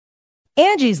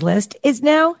Angie's List is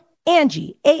now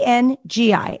Angie,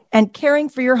 A-N-G-I, and caring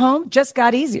for your home just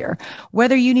got easier.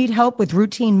 Whether you need help with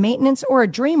routine maintenance or a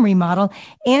dream remodel,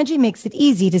 Angie makes it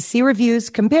easy to see reviews,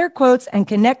 compare quotes, and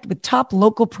connect with top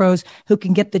local pros who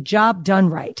can get the job done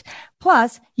right.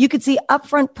 Plus, you could see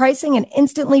upfront pricing and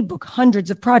instantly book hundreds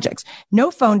of projects.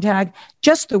 No phone tag,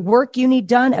 just the work you need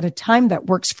done at a time that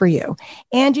works for you.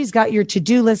 Angie's got your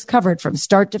to-do list covered from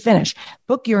start to finish.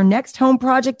 Book your next home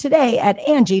project today at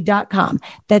Angie.com.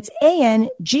 That's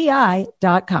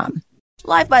ANGI.com.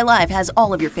 Live by Live has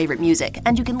all of your favorite music,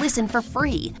 and you can listen for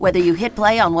free. Whether you hit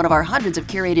play on one of our hundreds of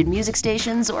curated music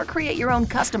stations or create your own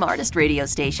custom artist radio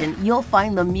station, you'll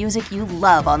find the music you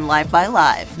love on Live by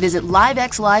Live. Visit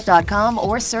livexlive.com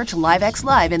or search LiveX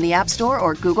Live in the App Store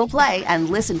or Google Play and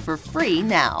listen for free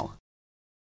now.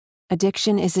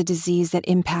 Addiction is a disease that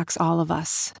impacts all of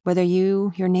us. Whether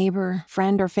you, your neighbor,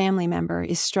 friend, or family member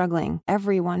is struggling,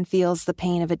 everyone feels the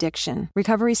pain of addiction.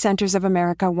 Recovery Centers of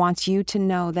America wants you to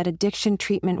know that addiction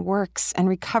treatment works and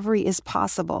recovery is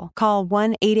possible. Call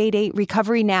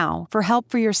 1-888-RECOVERY now for help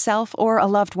for yourself or a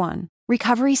loved one.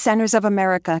 Recovery Centers of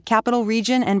America, Capital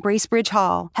Region, and Bracebridge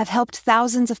Hall have helped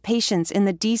thousands of patients in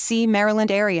the D.C., Maryland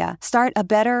area start a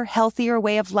better, healthier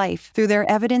way of life through their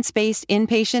evidence-based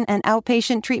inpatient and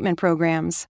outpatient treatment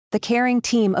programs. The caring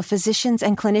team of physicians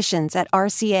and clinicians at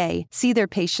RCA see their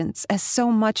patients as so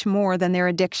much more than their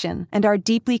addiction and are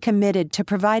deeply committed to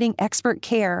providing expert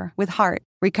care with heart.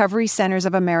 Recovery Centers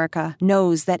of America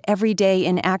knows that every day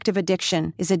in active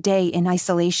addiction is a day in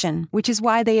isolation, which is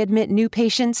why they admit new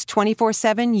patients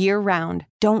 24/7 year-round.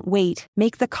 Don't wait.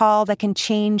 Make the call that can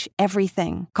change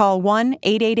everything. Call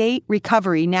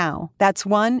 1-888-RECOVERY now. That's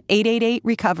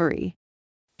 1-888-RECOVERY.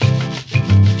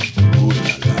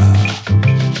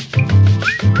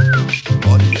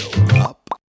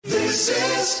 This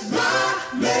is my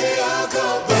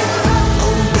miracle.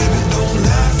 Oh, baby, don't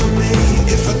lie for me.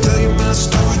 If I tell you my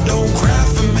story, don't cry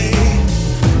for me.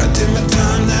 I did my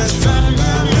time, that's fine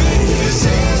by me. This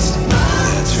is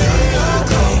my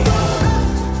miracle.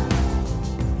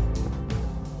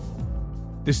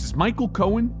 This is Michael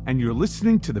Cohen, and you're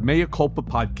listening to the Mea Culpa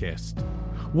podcast.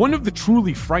 One of the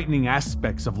truly frightening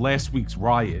aspects of last week's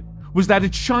riot was that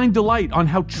it shined a light on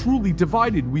how truly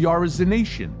divided we are as a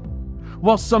nation.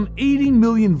 While some 80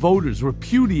 million voters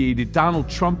repudiated Donald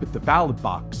Trump at the ballot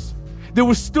box, there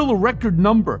was still a record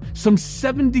number, some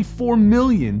 74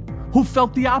 million, who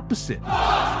felt the opposite.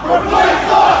 Replace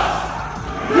us!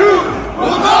 You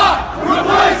will not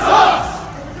replace us!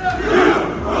 You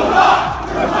will not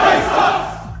replace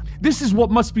us! This is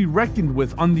what must be reckoned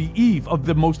with on the eve of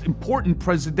the most important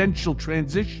presidential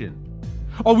transition.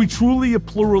 Are we truly a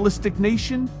pluralistic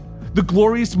nation? The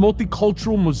glorious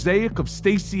multicultural mosaic of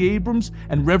Stacey Abrams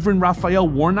and Reverend Raphael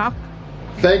Warnock?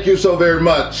 Thank you so very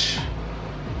much.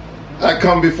 I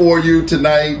come before you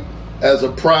tonight as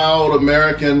a proud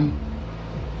American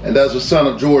and as a son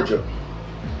of Georgia.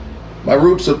 My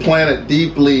roots are planted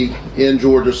deeply in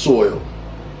Georgia soil.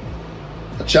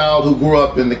 A child who grew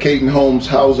up in the Caton Homes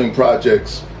housing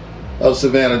projects of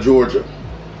Savannah, Georgia.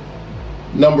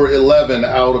 Number 11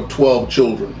 out of 12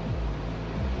 children.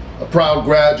 A proud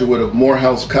graduate of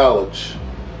Morehouse College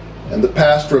and the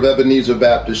pastor of Ebenezer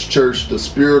Baptist Church, the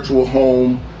spiritual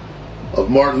home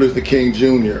of Martin Luther King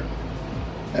Jr.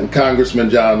 and Congressman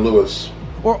John Lewis.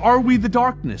 Or are we the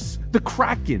darkness, the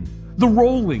kraken, the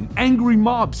rolling, angry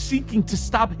mob seeking to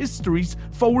stop history's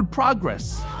forward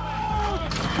progress?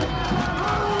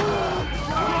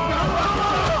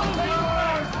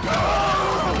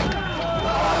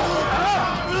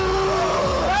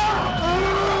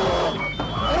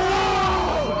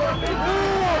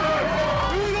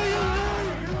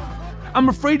 I'm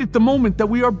afraid at the moment that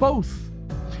we are both.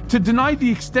 To deny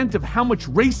the extent of how much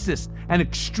racist and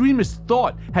extremist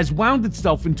thought has wound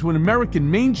itself into an American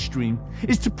mainstream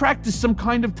is to practice some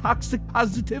kind of toxic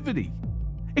positivity.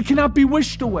 It cannot be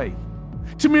wished away.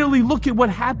 To merely look at what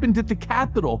happened at the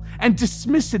Capitol and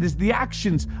dismiss it as the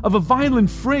actions of a violent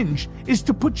fringe is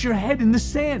to put your head in the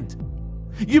sand.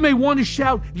 You may want to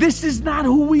shout, "This is not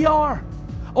who we are."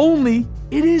 Only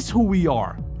it is who we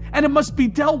are. And it must be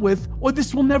dealt with, or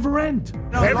this will never end.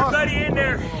 Everybody in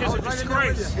there is a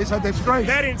disgrace. It's a disgrace.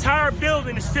 That entire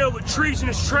building is filled with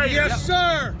treasonous traitors. Yes,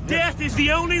 sir. Death is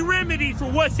the only remedy for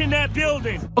what's in that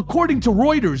building. According to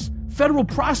Reuters, federal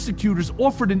prosecutors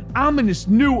offered an ominous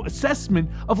new assessment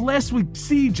of last week's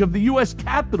siege of the U.S.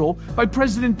 Capitol by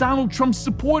President Donald Trump's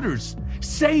supporters,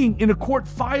 saying in a court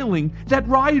filing that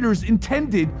rioters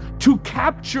intended to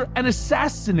capture and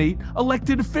assassinate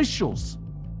elected officials.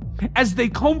 As they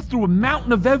combed through a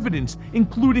mountain of evidence,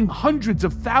 including hundreds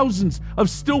of thousands of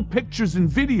still pictures and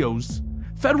videos,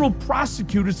 federal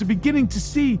prosecutors are beginning to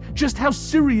see just how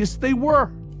serious they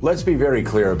were. Let's be very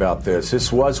clear about this.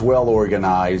 This was well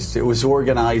organized. It was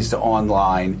organized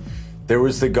online. There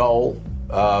was the goal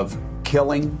of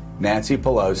killing Nancy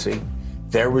Pelosi.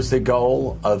 There was the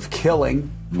goal of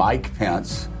killing Mike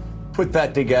Pence. Put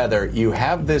that together, you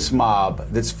have this mob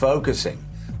that's focusing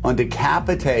on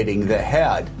decapitating the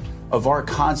head of our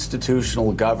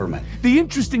constitutional government. The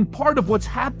interesting part of what's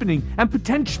happening, and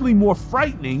potentially more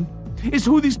frightening, is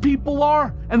who these people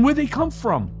are and where they come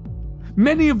from.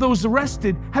 Many of those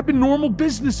arrested have been normal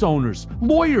business owners,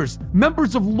 lawyers,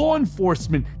 members of law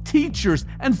enforcement, teachers,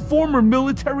 and former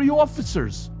military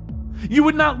officers. You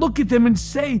would not look at them and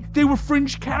say they were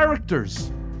fringe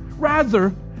characters.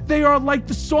 Rather, they are like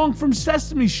the song from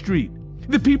Sesame Street,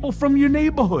 the people from your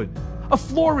neighborhood. A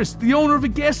florist, the owner of a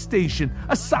gas station,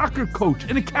 a soccer coach,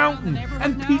 an accountant,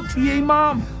 and PTA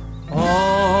mom.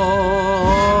 Oh,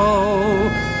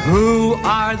 who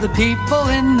are the people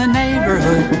in the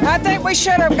neighborhood? I think we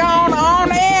should have gone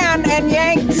on in and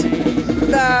yanked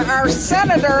our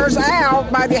senators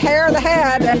out by the hair of the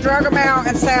head and drug them out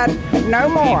and said, no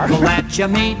more. People that you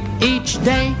meet each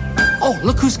day. Oh,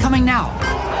 look who's coming now.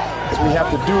 We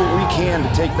have to do what we can to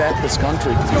take back this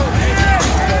country.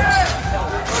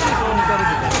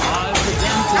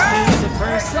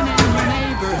 Person in your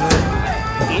neighborhood,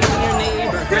 in your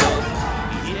neighborhood,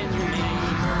 in your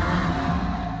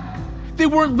neighborhood. They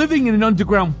weren't living in an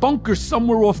underground bunker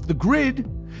somewhere off the grid.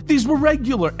 These were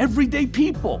regular, everyday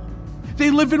people.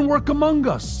 They live and work among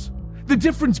us. The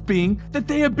difference being that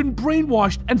they have been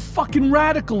brainwashed and fucking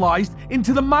radicalized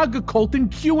into the MAGA cult and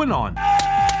QAnon.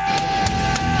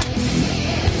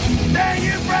 Thank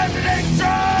you, President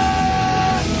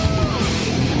Trump!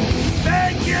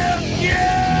 Thank you!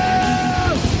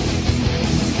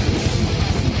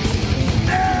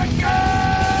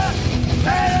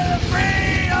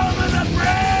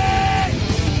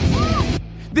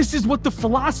 This is what the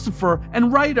philosopher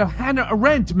and writer Hannah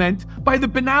Arendt meant by the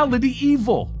banality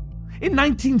evil. In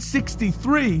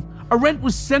 1963, Arendt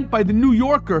was sent by the New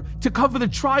Yorker to cover the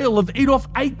trial of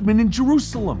Adolf Eichmann in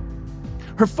Jerusalem.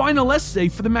 Her final essay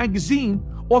for the magazine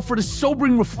offered a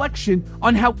sobering reflection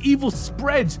on how evil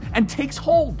spreads and takes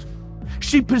hold.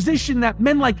 She positioned that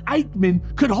men like Eichmann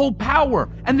could hold power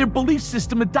and their belief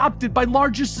system adopted by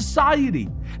larger society,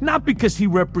 not because he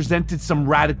represented some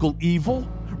radical evil.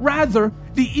 Rather,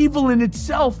 the evil in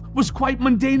itself was quite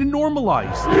mundane and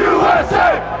normalized.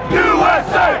 USA!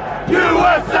 USA!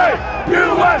 USA!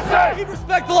 USA! We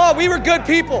respect the law. We were good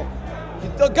people.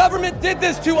 The government did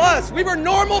this to us. We were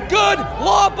normal, good,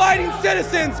 law-abiding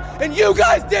citizens, and you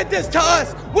guys did this to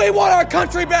us. We want our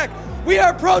country back. We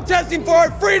are protesting for our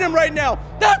freedom right now.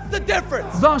 That's the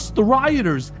difference. Thus, the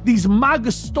rioters, these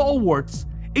MAGA stalwarts,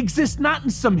 exist not in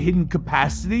some hidden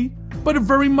capacity, but are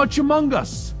very much among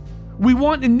us. We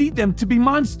want and need them to be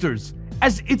monsters,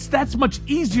 as that's much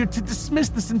easier to dismiss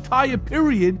this entire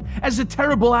period as a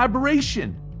terrible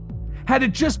aberration. Had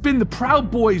it just been the Proud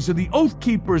Boys or the Oath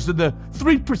Keepers or the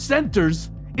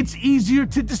 3%ers, it's easier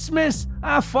to dismiss.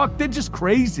 Fuck, they're just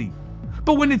crazy.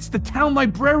 But when it's the town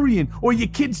librarian or your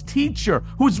kid's teacher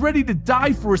who's ready to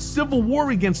die for a civil war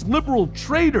against liberal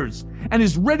traitors and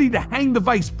is ready to hang the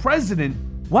vice president,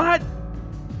 what?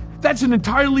 That's an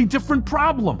entirely different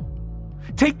problem.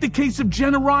 Take the case of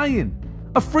Jenna Ryan,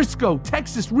 a Frisco,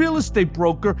 Texas real estate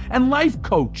broker and life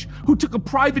coach who took a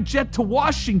private jet to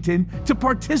Washington to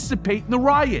participate in the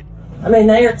riot. I mean,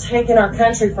 they are taking our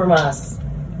country from us.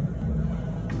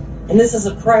 And this is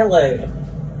a prelude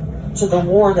to the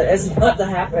war that is about to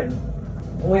happen.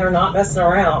 We are not messing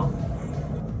around.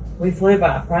 We flew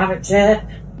by a private jet.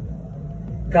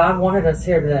 God wanted us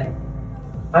here today.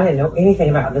 I didn't know anything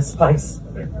about this place.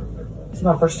 It's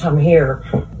my first time here.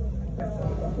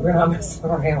 We're not messing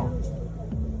around.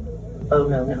 Oh,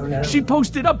 no. She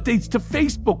posted updates to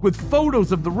Facebook with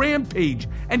photos of the rampage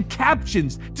and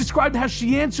captions described how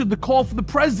she answered the call for the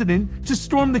president to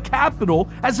storm the Capitol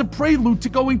as a prelude to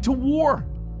going to war.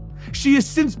 She has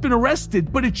since been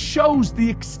arrested, but it shows the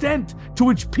extent to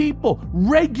which people,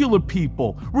 regular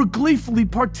people, were gleefully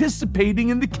participating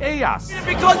in the chaos.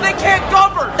 Because they can't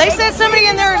govern. They said somebody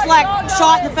in there is like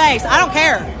shot in the face. I don't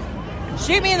care.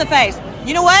 Shoot me in the face.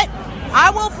 You know what? I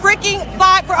will freaking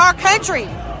fight for our country.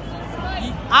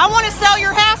 I want to sell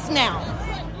your house now.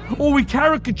 Or we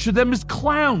caricature them as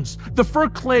clowns, the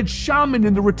fur-clad shaman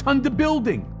in the Rotunda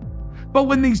building. But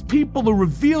when these people are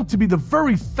revealed to be the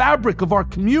very fabric of our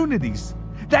communities,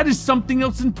 that is something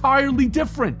else entirely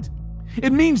different.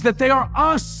 It means that they are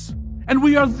us, and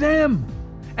we are them,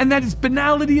 and that is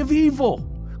banality of evil.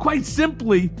 Quite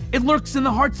simply, it lurks in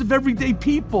the hearts of everyday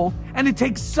people, and it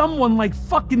takes someone like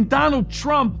fucking Donald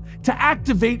Trump to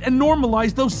activate and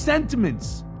normalize those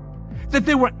sentiments. That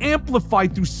they were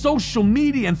amplified through social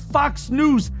media and Fox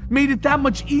News made it that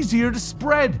much easier to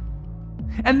spread.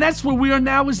 And that's where we are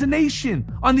now as a nation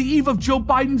on the eve of Joe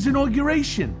Biden's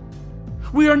inauguration.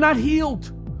 We are not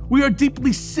healed. We are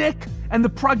deeply sick, and the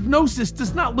prognosis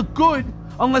does not look good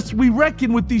unless we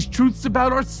reckon with these truths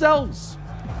about ourselves.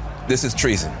 This is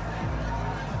treason.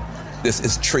 This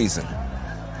is treason.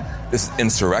 This is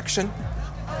insurrection.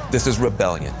 This is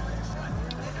rebellion.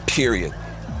 Period.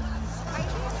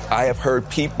 I have heard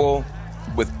people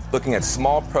looking at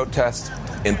small protests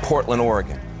in Portland,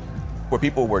 Oregon, where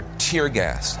people were tear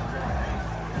gassed,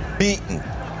 beaten,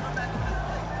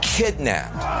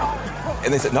 kidnapped.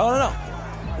 And they said, no.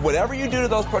 Whatever you do to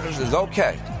those protesters is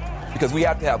okay, because we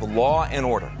have to have law and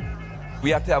order.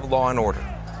 We have to have law and order.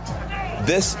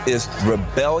 This is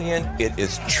rebellion. It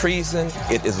is treason.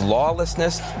 It is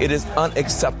lawlessness. It is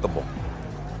unacceptable.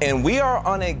 And we are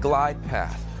on a glide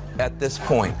path at this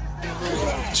point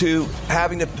to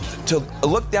having to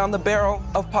look down the barrel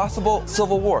of possible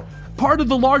civil war. Part of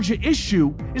the larger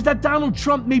issue is that Donald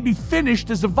Trump may be finished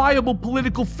as a viable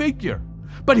political figure,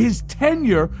 but his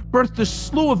tenure birthed a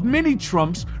slew of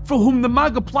mini-Trumps for whom the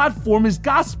MAGA platform is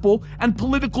gospel and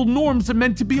political norms are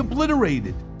meant to be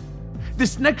obliterated.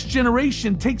 This next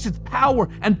generation takes its power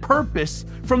and purpose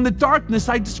from the darkness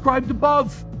I described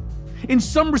above. In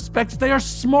some respects, they are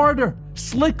smarter,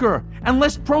 slicker, and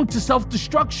less prone to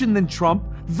self-destruction than Trump,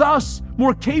 thus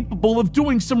more capable of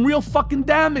doing some real fucking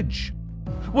damage.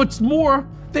 What's more,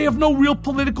 they have no real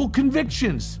political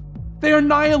convictions. They are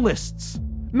nihilists.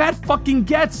 Matt fucking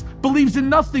Gaetz believes in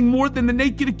nothing more than the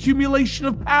naked accumulation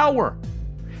of power.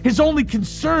 His only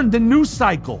concern, the news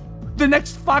cycle, the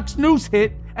next Fox News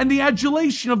hit, and the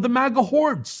adulation of the MAGA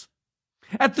hordes.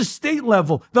 At the state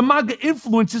level, the MAGA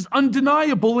influence is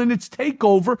undeniable in its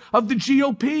takeover of the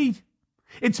GOP.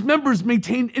 Its members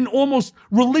maintain an almost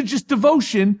religious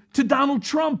devotion to Donald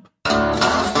Trump.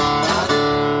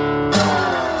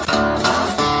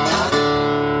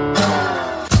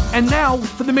 And now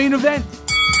for the main event.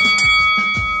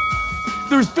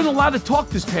 There's been a lot of talk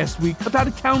this past week about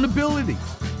accountability.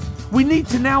 We need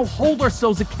to now hold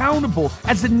ourselves accountable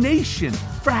as a nation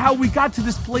for how we got to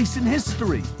this place in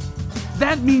history.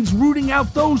 That means rooting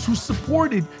out those who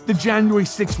supported the January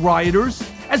 6th rioters,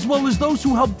 as well as those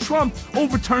who helped Trump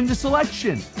overturn this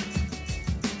election.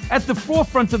 At the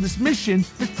forefront of this mission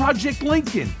is Project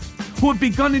Lincoln, who have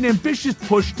begun an ambitious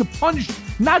push to punish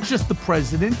not just the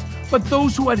president, but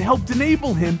those who had helped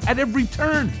enable him at every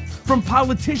turn, from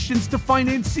politicians to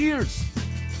financiers.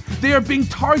 They are being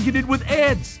targeted with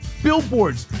ads,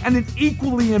 billboards, and an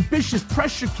equally ambitious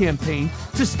pressure campaign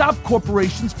to stop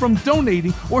corporations from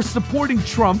donating or supporting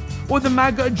Trump or the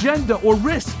MAGA agenda or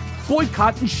risk,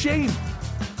 boycott, and shame.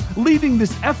 Leading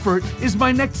this effort is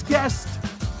my next guest,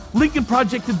 Lincoln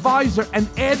Project advisor and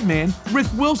ad man Rick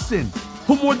Wilson,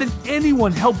 who more than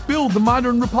anyone helped build the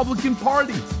modern Republican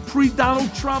Party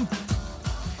pre-Donald Trump.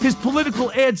 His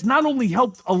political ads not only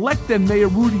helped elect then Mayor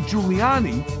Rudy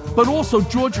Giuliani, but also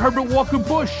George Herbert Walker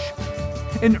Bush.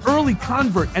 An early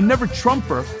convert and never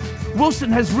Trumper, Wilson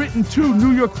has written 2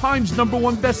 New York Times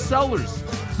 #1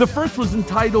 bestsellers. The first was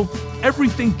entitled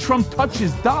Everything Trump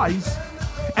Touches Dies,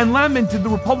 and lamented the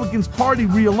Republicans' party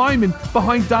realignment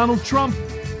behind Donald Trump.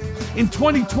 In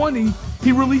 2020,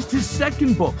 he released his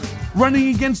second book,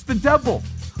 Running Against the Devil,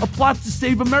 a plot to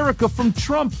save America from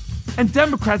Trump and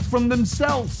Democrats from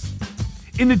themselves.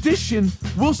 In addition,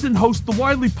 Wilson hosts the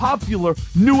widely popular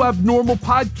New Abnormal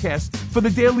podcast for the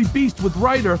Daily Beast with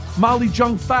writer Molly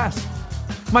Jung Fast.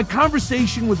 My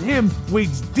conversation with him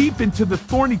wades deep into the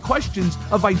thorny questions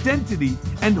of identity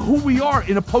and who we are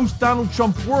in a post-Donald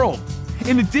Trump world,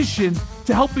 in addition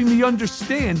to helping me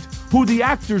understand who the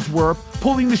actors were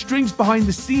pulling the strings behind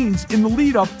the scenes in the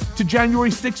lead-up to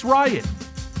January 6th riot.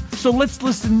 So let's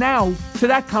listen now to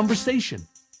that conversation.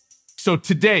 So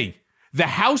today, the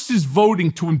House is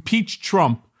voting to impeach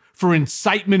Trump for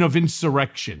incitement of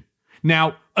insurrection.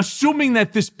 Now, assuming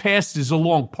that this passes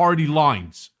along party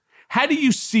lines, how do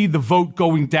you see the vote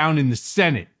going down in the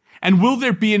Senate? And will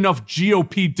there be enough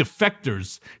GOP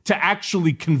defectors to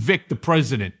actually convict the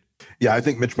president? Yeah, I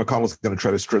think Mitch McConnell is going to try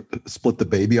to split the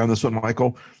baby on this one,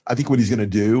 Michael. I think what he's going to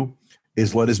do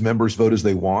is let his members vote as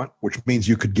they want, which means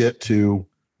you could get to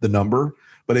the number.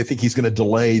 But I think he's going to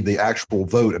delay the actual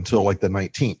vote until like the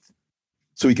 19th.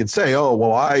 So he can say, oh,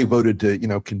 well, I voted to,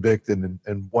 convict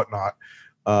and whatnot.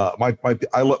 I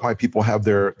let my people have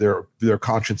their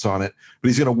conscience on it. But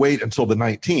he's going to wait until the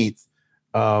 19th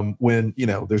when,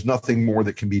 there's nothing more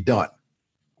that can be done.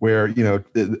 Where,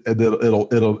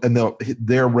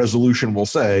 their resolution will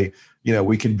say,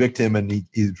 we convict him and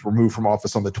he's removed from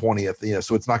office on the 20th.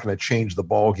 So it's not going to change the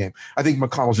ball game. I think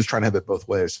McConnell's just trying to have it both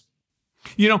ways.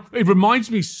 It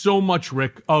reminds me so much,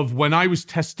 Rick, of when I was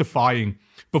testifying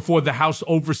before the House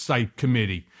Oversight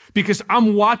Committee, because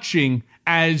I'm watching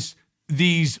as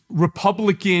these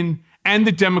Republican and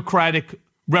the Democratic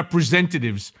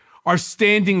representatives are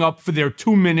standing up for their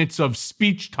 2 minutes of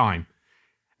speech time.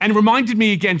 And it reminded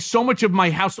me again so much of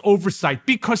my House Oversight,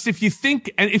 because if you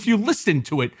think and if you listen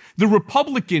to it, the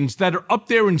Republicans that are up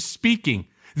there and speaking,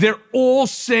 they're all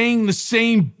saying the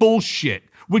same bullshit,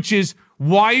 which is,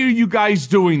 why are you guys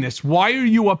doing this? Why are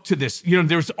you up to this?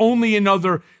 There's only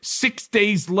another 6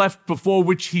 days left before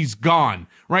which he's gone,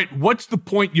 right? What's the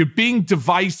point? You're being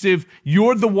divisive.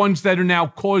 You're the ones that are now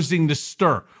causing the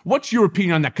stir. What's your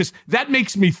opinion on that? Because that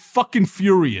makes me fucking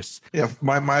furious. Yeah,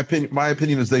 my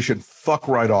opinion is they should fuck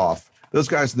right off. Those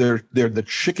guys, they're the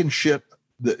chicken shit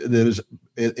that is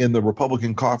in the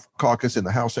Republican caucus in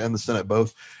the House and the Senate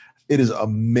both. It is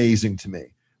amazing to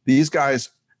me. These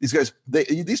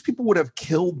people would have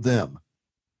killed them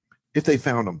if they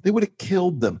found them. They would have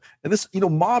killed them. And this,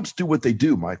 mobs do what they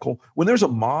do, Michael. When there's a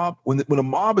mob, when a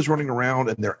mob is running around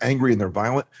and they're angry and they're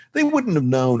violent, they wouldn't have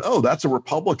known, oh, that's a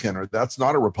Republican or that's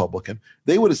not a Republican.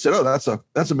 They would have said, oh,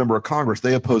 that's a member of Congress.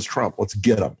 They oppose Trump. Let's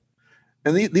get them.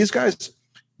 And these guys,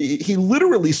 he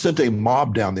literally sent a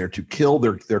mob down there to kill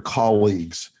their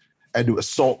colleagues and to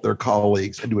assault their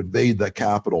colleagues and to invade the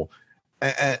Capitol.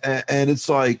 And it's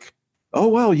like, oh,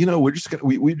 well, we're just going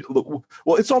to,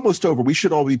 well, it's almost over. We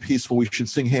should all be peaceful. We should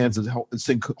sing hands and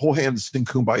hold hands and sing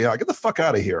Kumbaya. Get the fuck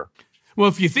out of here. Well,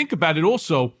 if you think about it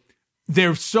also,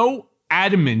 they're so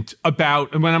adamant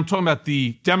about, and when I'm talking about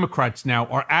the Democrats now,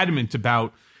 are adamant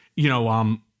about,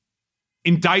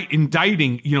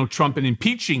 indicting, Trump and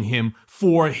impeaching him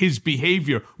for his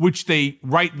behavior, which they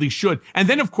rightly should. And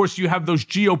then, of course, you have those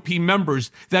GOP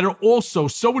members that are also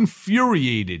so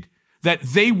infuriated that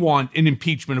they want an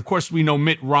impeachment. Of course, we know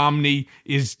Mitt Romney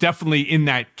is definitely in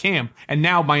that camp. And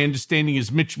now my understanding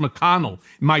is Mitch McConnell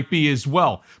might be as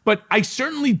well. But I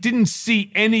certainly didn't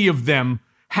see any of them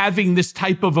having this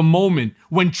type of a moment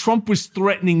when Trump was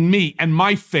threatening me and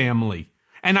my family.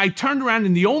 And I turned around,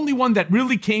 and the only one that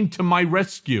really came to my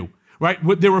rescue, right,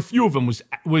 there were a few of them,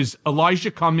 was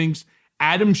Elijah Cummings,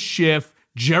 Adam Schiff,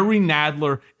 Jerry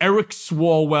Nadler, Eric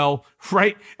Swalwell,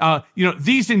 right?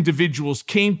 These individuals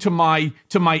came to my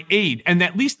aid, and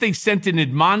at least they sent an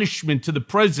admonishment to the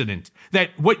president that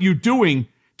what you're doing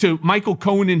to Michael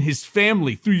Cohen and his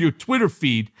family through your Twitter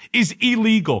feed is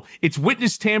illegal. It's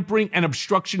witness tampering and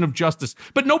obstruction of justice.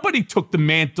 But nobody took the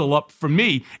mantle up for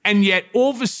me, and yet all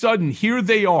of a sudden, here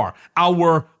they are,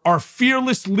 our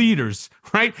fearless leaders,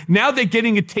 right? Now they're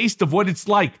getting a taste of what it's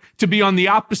like to be on the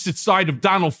opposite side of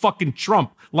Donald fucking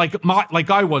Trump, like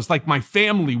I was, like my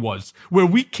family was, where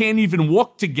we can't even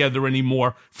walk together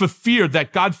anymore for fear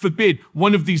that, God forbid,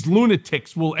 one of these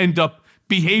lunatics will end up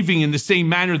behaving in the same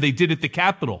manner they did at the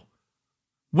Capitol.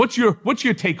 What's your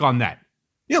take on that?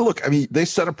 Yeah, look, I mean, they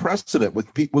set a precedent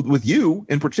with you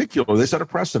in particular. They set a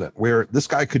precedent where this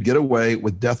guy could get away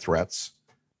with death threats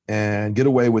and get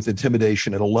away with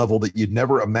intimidation at a level that you'd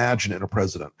never imagine in a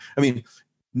president. I mean,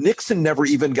 Nixon never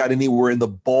even got anywhere in the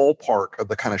ballpark of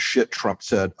the kind of shit Trump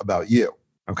said about you.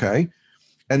 Okay.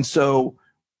 And so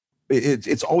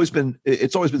it's always been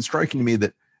striking to me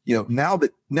that, now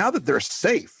that they're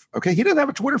safe, okay, he doesn't have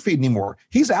a Twitter feed anymore.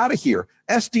 He's out of here.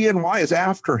 SDNY is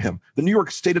after him. The New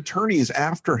York State Attorney is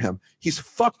after him. He's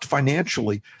fucked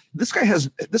financially. This guy has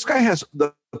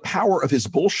the power of his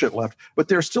bullshit left, but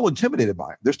they're still intimidated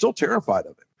by it. They're still terrified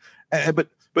of it.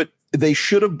 But they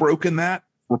should have broken that,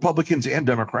 Republicans and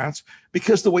Democrats,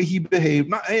 because the way he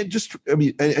behaved.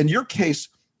 In your case,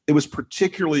 it was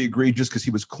particularly egregious because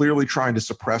he was clearly trying to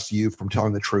suppress you from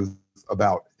telling the truth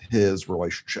about his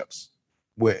relationships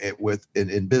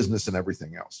in business and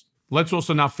everything else. Let's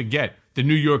also not forget the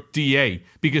New York DA,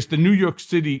 because the New York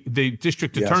City, the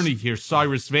district attorney here,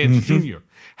 Cyrus Vance Jr.,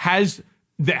 has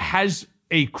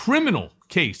a criminal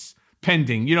case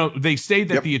pending. They say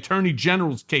that the attorney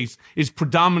general's case is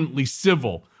predominantly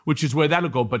civil, which is where that'll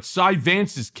go. But Cy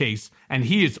Vance's case, and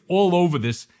he is all over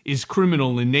this, is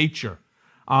criminal in nature.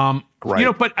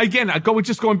 Right. But again,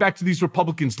 going back to these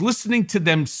Republicans, listening to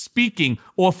them speaking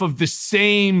off of the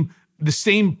same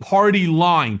party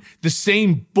line, the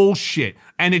same bullshit.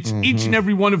 And it's each and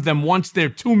every one of them wants their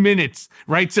 2 minutes,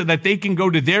 right? So that they can go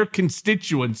to their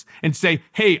constituents and say,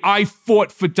 hey, I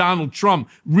fought for Donald Trump,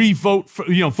 vote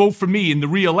for me in the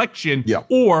re-election. Yeah.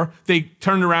 Or they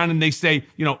turn around and they say,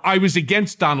 I was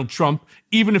against Donald Trump,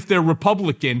 even if they're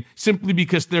Republican, simply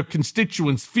because their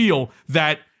constituents feel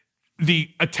that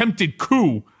the attempted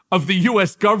coup of the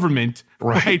U.S. government,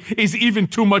 right, is even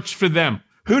too much for them.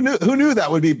 Who knew that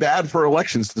would be bad for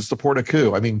elections to support a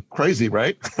coup? I mean, crazy,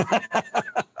 right?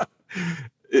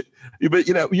 But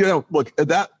look,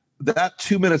 that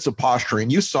 2 minutes of posturing,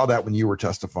 you saw that when you were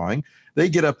testifying. They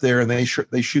get up there and they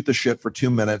shoot the shit for 2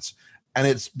 minutes, and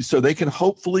it's so they can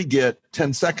hopefully get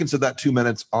 10 seconds of that 2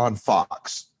 minutes on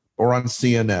Fox or on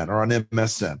CNN or on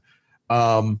MSN.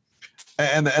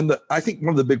 I think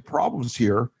one of the big problems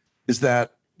here is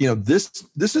that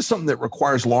this is something that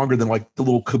requires longer than like the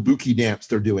little kabuki dance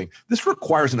they're doing. This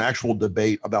requires an actual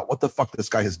debate about what the fuck this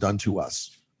guy has done to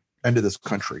us and to this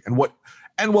country, and what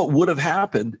would have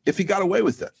happened if he got away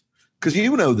with it. Because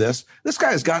this guy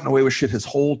has gotten away with shit his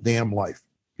whole damn life.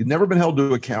 He's never been held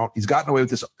to account. He's gotten away with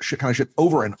this kind of shit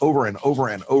over and over and over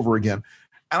and over again.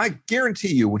 And I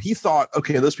guarantee you, when he thought,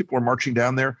 okay, those people are marching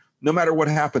down there, no matter what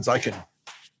happens, I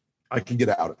can get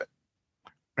out of it.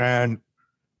 And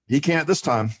he can't this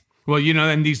time. Well,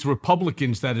 and these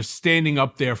Republicans that are standing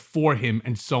up there for him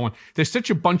and so on, they're such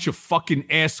a bunch of fucking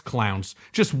ass clowns.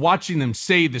 Just watching them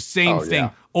say the same thing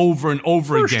over and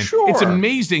over For again. sure. It's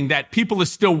amazing that people are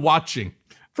still watching.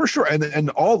 For sure.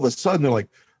 And all of a sudden they're like,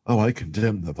 oh, I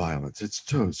condemn the violence. It's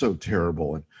so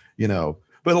terrible. And,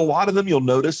 but a lot of them, you'll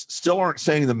notice, still aren't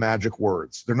saying the magic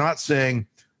words. They're not saying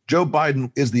Joe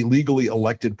Biden is the legally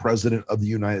elected president of the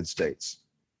United States.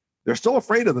 They're still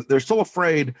afraid of it. They're still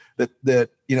afraid that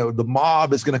the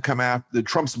mob is going to come after the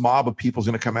Trump's mob of people is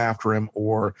going to come after him,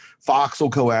 or Fox will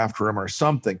go after him or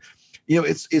something.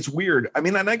 It's weird. I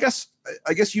mean, and I guess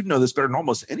you know this better than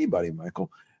almost anybody,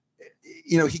 Michael.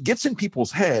 He gets in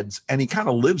people's heads and he kind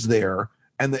of lives there,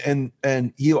 and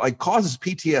he like causes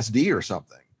PTSD or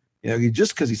something.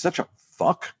 Just because he's such a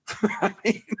fuck. I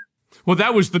mean. Well,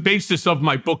 that was the basis of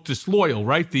my book, Disloyal,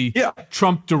 right? The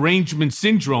Trump derangement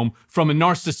syndrome from a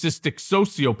narcissistic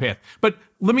sociopath. But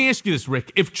let me ask you this,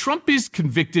 Rick. If Trump is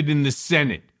convicted in the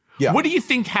Senate, what do you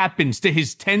think happens to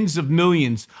his tens of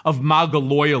millions of MAGA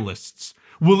loyalists?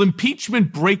 Will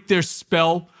impeachment break their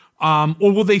spell, or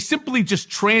will they simply just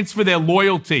transfer their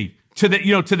loyalty to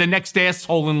the next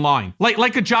asshole in line,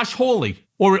 like a Josh Hawley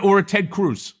or a Ted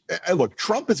Cruz? Look,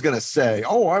 Trump is going to say,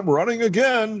 "Oh, I'm running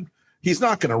again." He's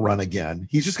not going to run again.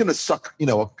 He's just going to suck,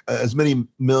 as many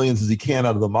millions as he can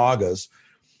out of the MAGAs.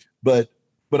 But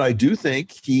I do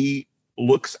think he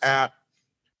looks at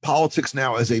politics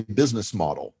now as a business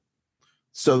model.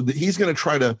 So that he's going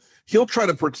to he'll try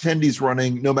to pretend he's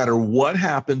running no matter what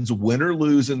happens, win or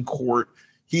lose in court.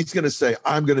 He's going to say,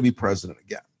 I'm going to be president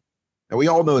again. And we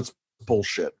all know it's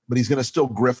bullshit, but he's going to still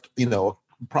grift,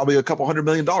 probably a couple $100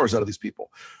 million out of these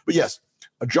people. But yes,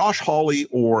 a Josh Hawley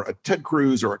or a Ted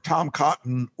Cruz or a Tom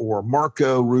Cotton or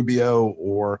Marco Rubio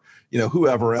or,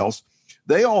 whoever else,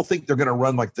 they all think they're going to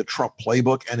run like the Trump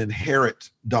playbook and inherit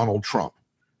Donald Trump.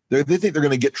 They think they're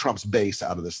going to get Trump's base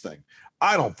out of this thing.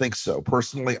 I don't think so.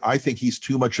 Personally, I think he's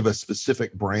too much of a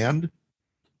specific brand.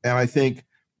 And I think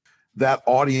that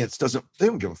audience they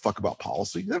don't give a fuck about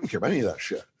policy. They don't care about any of that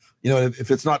shit. If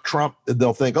it's not Trump,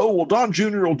 they'll think, oh, well, Don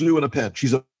Jr. will do in a pinch.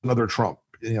 He's another Trump.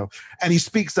 And he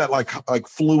speaks that like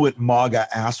fluent MAGA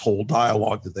asshole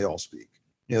dialogue that they all speak.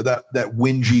 That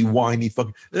whingy, whiny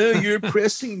fucking, oh, you're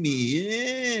pressing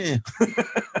me.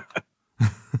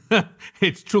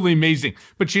 It's truly amazing.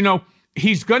 But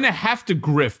he's going to have to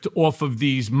grift off of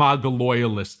these MAGA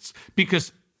loyalists,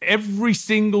 because every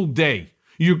single day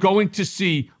you're going to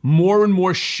see more and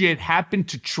more shit happen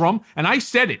to Trump. And I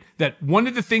said it, that one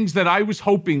of the things that I was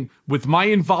hoping with my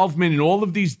involvement in all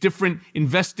of these different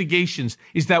investigations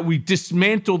is that we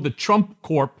dismantle the Trump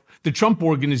Corp, the Trump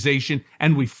organization,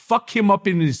 and we fuck him up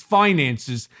in his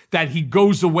finances, that he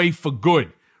goes away for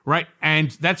good, right? And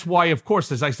that's why, of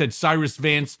course, as I said, Cyrus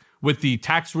Vance with the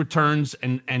tax returns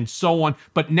and so on.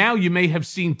 But now you may have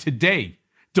seen today,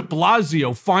 de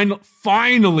Blasio,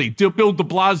 finally, Bill de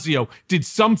Blasio did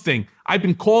something I've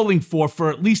been calling for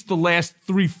at least the last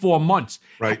 3-4 months.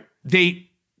 Right.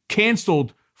 They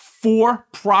canceled 4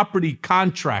 property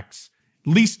contracts,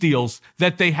 lease deals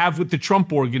that they have with the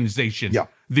Trump organization. Yeah.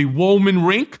 The Wollman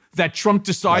Rink that Trump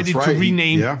decided to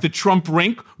rename the Trump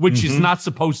Rink, which is not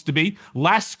supposed to be.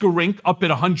 Lasker Rink up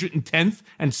at 110th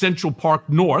and Central Park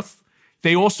North.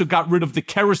 They also got rid of the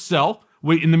Carousel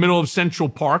in the middle of Central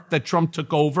Park that Trump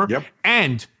took over. Yep.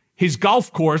 And his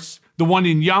golf course, the one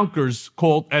in Yonkers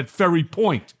called at Ferry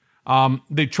Point,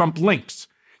 the Trump Links.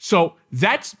 So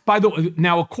that's, by the way,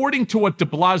 now according to what de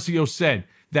Blasio said,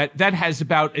 that has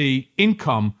about a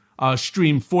income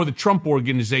stream for the Trump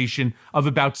organization of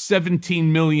about $17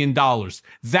 million.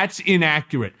 That's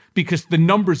inaccurate because the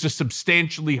numbers are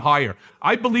substantially higher.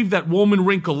 I believe that Wollman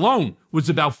Rink alone was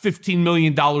about $15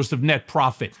 million of net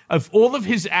profit. Of all of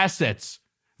his assets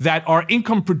that are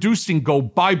income producing go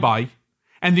bye-bye,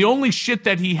 and the only shit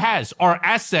that he has are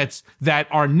assets that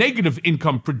are negative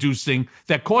income producing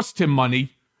that cost him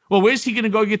money, well, where's he going to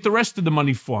go get the rest of the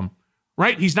money from?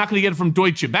 Right? He's not going to get it from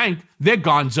Deutsche Bank. They're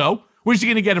gonzo. Where's he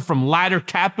going to get it from? Ladder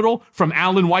Capital? From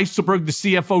Alan Weisselberg, the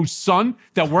CFO's son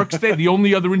that works there, the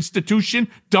only other institution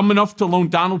dumb enough to loan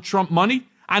Donald Trump money?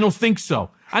 I don't think so.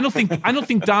 I don't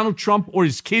think Donald Trump or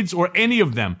his kids or any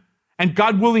of them, and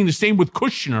God willing, the same with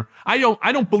Kushner, I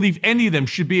don't believe any of them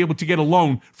should be able to get a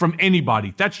loan from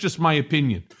anybody. That's just my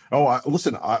opinion. Oh,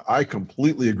 listen, I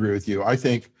completely agree with you. I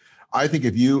think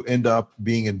if you end up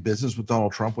being in business with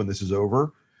Donald Trump when this is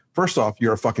over, first off,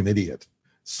 you're a fucking idiot.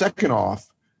 Second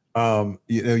off,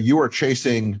 you are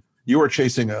chasing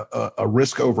a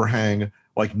risk overhang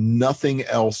like nothing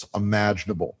else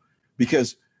imaginable,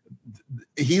 because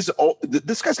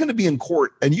this guy's going to be in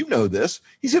court, and you know this.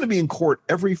 He's going to be in court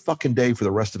every fucking day for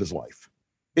the rest of his life.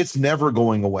 It's never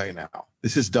going away now.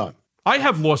 This is done. I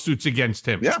have lawsuits against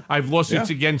him. Yeah. I have lawsuits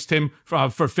against him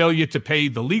for failure to pay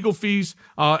the legal fees,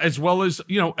 as well as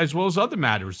other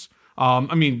matters.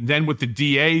 Then with the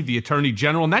DA, the Attorney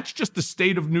General, and that's just the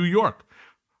state of New York.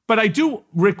 But I do,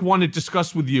 Rick, want to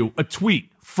discuss with you a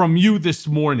tweet from you this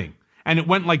morning, and it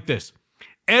went like this.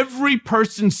 Every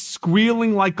person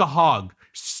squealing like a hog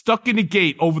stuck in a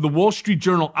gate over the Wall Street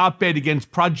Journal op-ed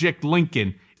against Project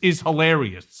Lincoln is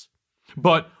hilarious.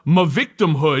 But my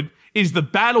victimhood is the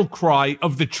battle cry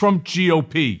of the Trump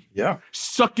GOP. Yeah.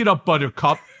 Suck it up,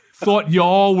 Buttercup. Thought you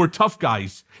all were tough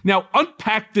guys. Now,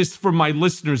 unpack this for my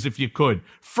listeners if you could.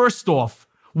 First off,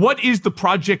 what is the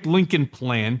Project Lincoln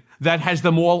plan that has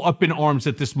them all up in arms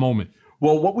at this moment?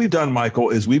 Well, what we've done,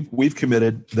 Michael, is we've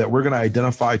committed that we're going to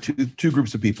identify two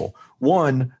groups of people.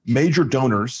 One, major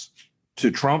donors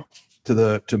to Trump, to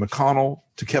McConnell,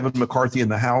 to Kevin McCarthy in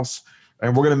the House,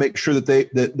 and we're going to make sure that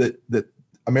that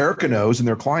America knows and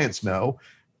their clients know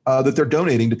that they're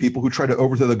donating to people who try to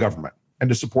overthrow the government and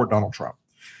to support Donald Trump.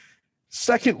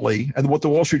 Secondly, and what the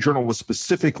Wall Street Journal was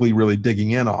specifically really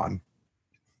digging in on,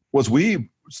 was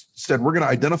we said we're going to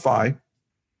identify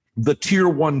the tier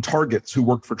one targets who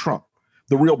worked for Trump.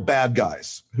 The real bad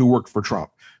guys who worked for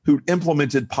Trump, who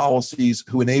implemented policies,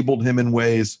 who enabled him in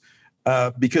ways,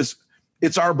 because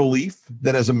it's our belief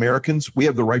that as Americans, we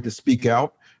have the right to speak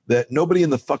out, that nobody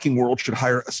in the fucking world should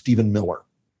hire a Stephen Miller,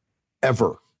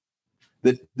 ever.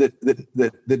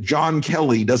 That John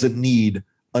Kelly doesn't need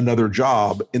another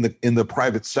job in the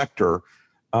private sector,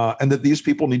 and that these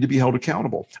people need to be held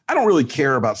accountable. I don't really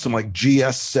care about some like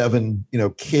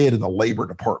GS7, kid in the Labor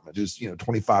Department who's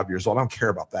 25 years old. I don't care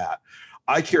about that.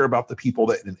 I care about the people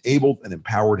that enabled and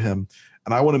empowered him.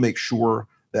 And I want to make sure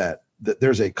that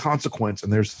there's a consequence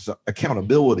and there's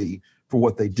accountability for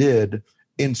what they did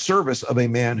in service of a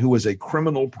man who was a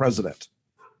criminal president,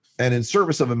 and in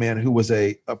service of a man who was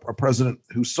a president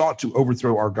who sought to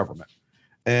overthrow our government.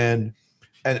 And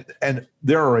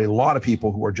there are a lot of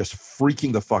people who are just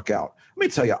freaking the fuck out. Let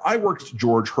me tell you, I worked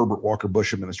George Herbert Walker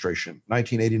Bush administration,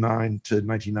 1989 to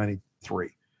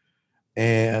 1993.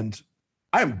 And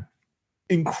I'm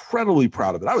incredibly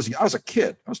proud of it. I was a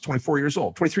kid. I was 23 years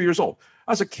old.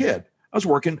 I was a kid. I was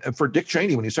working for Dick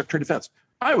Cheney when he was Secretary of Defense.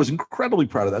 I was incredibly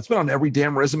proud of that. It's been on every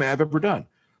damn resume I've ever done.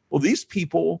 Well, these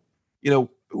people, who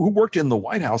worked in the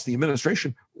White House, the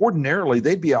administration, ordinarily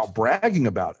they'd be out bragging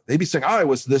about it. They'd be saying, I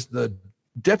was the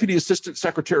deputy assistant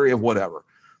secretary of whatever.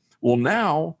 Well,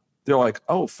 now they're like,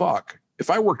 oh, fuck. If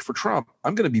I worked for Trump,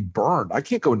 I'm going to be burned. I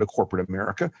can't go into corporate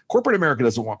America. Corporate America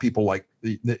doesn't want people like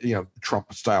the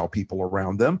Trump style people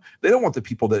around them. They don't want the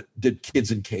people that did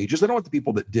kids in cages. They don't want the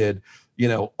people that did,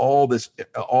 all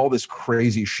this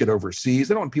crazy shit overseas.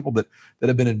 They don't want people that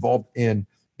have been involved in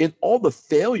all the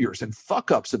failures and fuck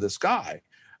ups of this guy.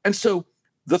 And so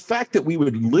the fact that we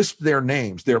would list their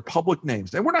names, their public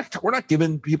names, and we're not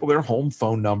giving people their home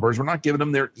phone numbers. We're not giving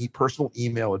them their personal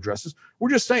email addresses. We're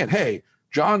just saying, hey,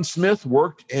 John Smith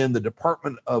worked in the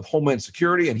Department of Homeland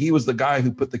Security, and he was the guy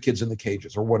who put the kids in the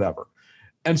cages or whatever.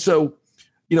 And so,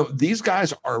 these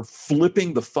guys are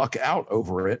flipping the fuck out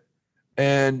over it.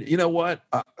 And you know what?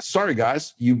 Sorry,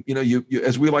 guys. You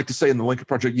as we like to say in the Lincoln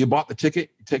Project, you bought the ticket,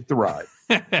 you take the ride.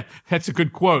 That's a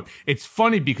good quote. It's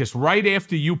funny because right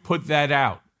after you put that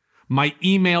out, my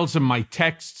emails and my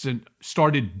texts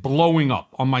started blowing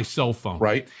up on my cell phone.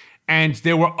 Right. And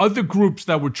there were other groups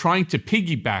that were trying to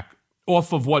piggyback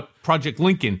off of what Project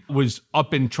Lincoln was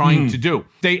up and trying to do.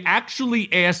 They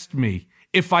actually asked me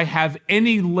if I have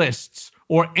any lists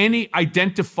or any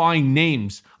identifying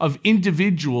names of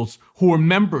individuals who are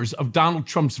members of Donald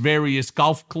Trump's various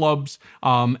golf clubs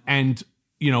and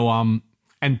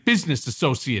and business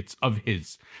associates of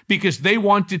his, because they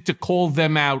wanted to call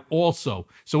them out also.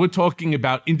 So we're talking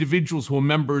about individuals who are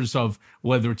members of,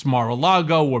 whether it's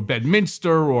Mar-a-Lago or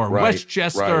Bedminster or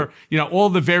Westchester, all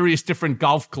the various different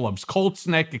golf clubs, Colts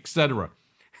Neck, etc.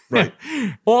 Right.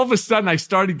 All of a sudden, I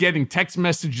started getting text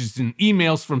messages and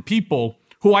emails from people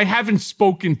who I haven't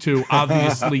spoken to,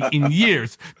 obviously, in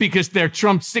years, because they're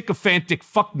Trump sycophantic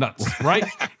fucknuts, right?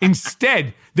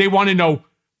 Instead, they want to know,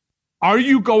 are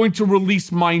you going to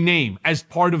release my name as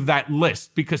part of that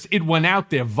list? Because it went out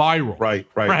there viral.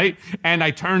 Right. And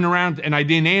I turned around and I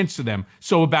didn't answer them.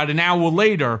 So about an hour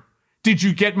later, did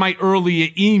you get my earlier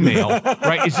email?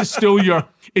 Right? Is this still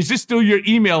your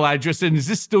email address? And is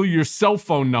this still your cell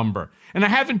phone number? And I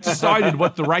haven't decided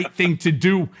what the right thing to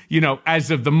do,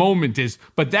 as of the moment is,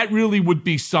 but that really would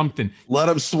be something. Let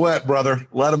them sweat, brother.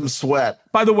 Let them sweat.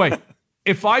 By the way,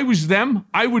 if I was them,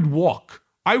 I would walk.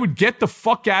 I would get the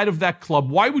fuck out of that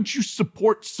club. Why would you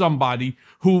support somebody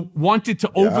who wanted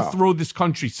to overthrow this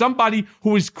country? Somebody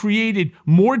who has created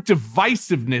more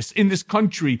divisiveness in this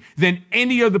country than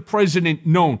any other president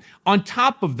known. On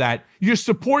top of that, you're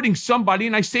supporting somebody,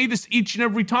 and I say this each and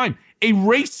every time, a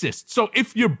racist. So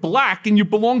if you're black and you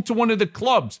belong to one of the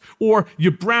clubs, or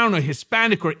you're brown or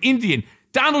Hispanic or Indian,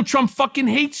 Donald Trump fucking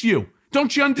hates you.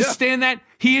 Don't you understand that?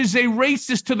 He is a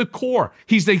racist to the core.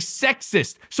 He's a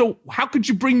sexist. So how could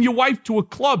you bring your wife to a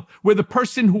club where the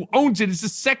person who owns it is a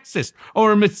sexist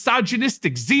or a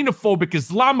misogynistic, xenophobic,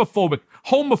 Islamophobic,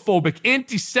 homophobic,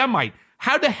 anti-Semite?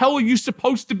 How the hell are you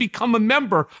supposed to become a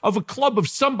member of a club of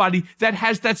somebody that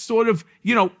has that sort of,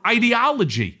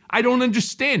 ideology? I don't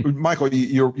understand. Michael,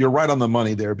 you're right on the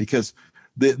money there, because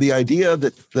the idea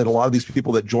that a lot of these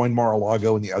people that join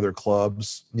Mar-a-Lago and the other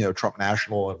clubs, Trump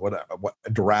National and what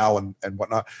Doral and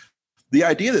whatnot, the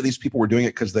idea that these people were doing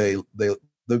it because the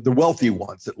wealthy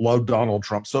ones that love Donald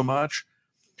Trump so much,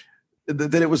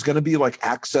 that it was going to be like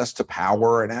access to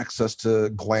power and access to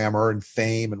glamour and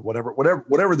fame and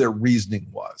whatever their reasoning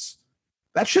was.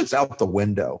 That shit's out the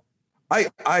window.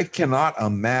 I cannot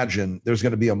imagine there's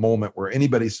going to be a moment where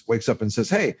anybody wakes up and says,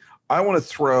 "Hey, I want to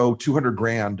throw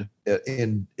 $200,000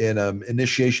 in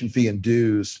initiation fee and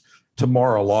dues to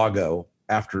Mar-a-Lago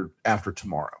after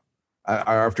tomorrow,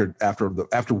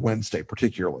 after Wednesday,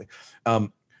 particularly."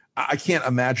 I can't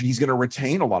imagine he's going to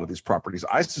retain a lot of these properties.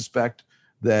 I suspect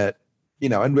that,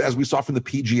 and as we saw from the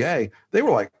PGA, they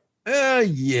were like,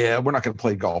 we're not going to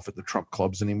play golf at the Trump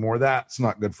clubs anymore. That's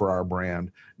not good for our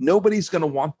brand. Nobody's going to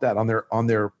want that on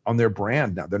their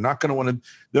brand now. They're not going to want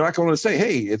to say,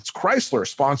 "Hey, it's Chrysler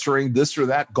sponsoring this or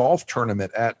that golf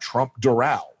tournament at Trump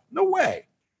Doral." No way.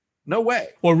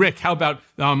 Or Rick, how about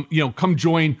come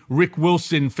join Rick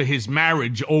Wilson for his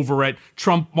marriage over at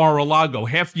Trump Mar-a-Lago?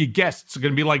 Half your guests are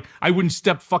going to be like, "I wouldn't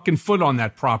step fucking foot on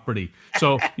that property."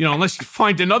 So, unless you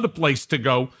find another place to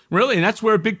go, really, and that's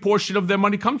where a big portion of their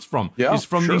money comes from, is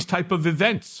from these type of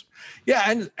events. Yeah,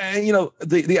 and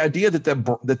the idea that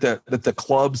the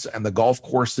clubs and the golf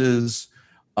courses,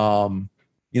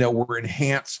 were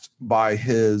enhanced by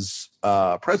his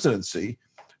presidency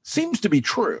seems to be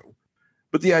true.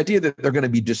 But the idea that they're going to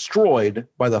be destroyed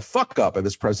by the fuck up of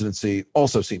his presidency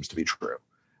also seems to be true.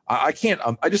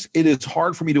 It is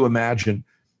hard for me to imagine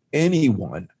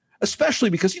anyone, especially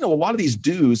because, a lot of these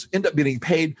dues end up getting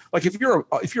paid. Like if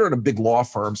you're in a big law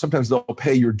firm, sometimes they'll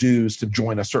pay your dues to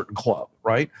join a certain club,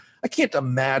 right? I can't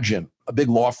imagine a big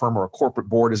law firm or a corporate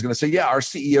board is going to say, "Yeah, our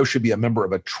CEO should be a member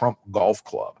of a Trump golf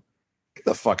club." Get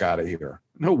the fuck out of here.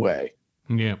 No way.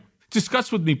 Yeah.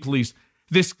 Discuss with me, please,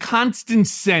 this constant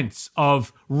sense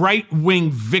of right-wing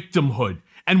victimhood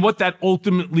and what that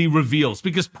ultimately reveals.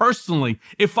 Because personally,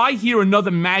 if I hear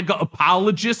another MAGA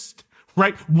apologist,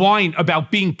 whine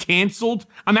about being canceled,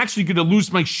 I'm actually going to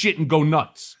lose my shit and go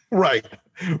nuts. Right.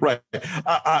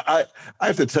 I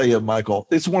have to tell you, Michael,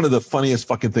 it's one of the funniest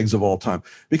fucking things of all time.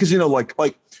 Because,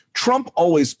 like Trump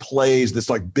always plays this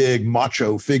like big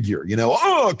macho figure,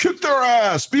 kick their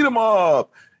ass, beat them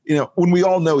up, when we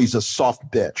all know he's a soft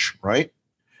bitch, right?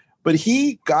 But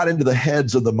he got into the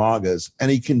heads of the MAGAs and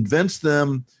he convinced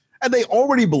them, and they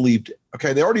already believed it.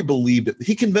 Okay, they already believed it.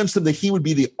 He convinced them that he would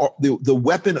be the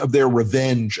weapon of their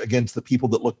revenge against the people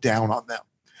that look down on them.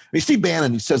 I mean, Steve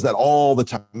Bannon, he says that all the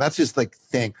time. That's his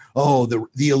thing. Oh, the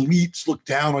elites look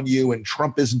down on you, and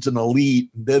Trump isn't an elite.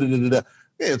 Da, da, da, da, da.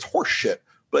 Yeah, it's horseshit.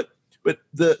 But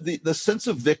the sense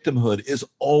of victimhood is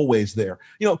always there.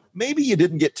 Maybe you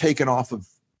didn't get taken off of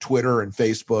Twitter and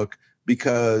Facebook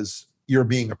because you're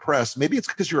being oppressed. Maybe it's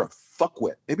because you're a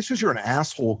fuckwit. Maybe it's because you're an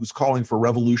asshole who's calling for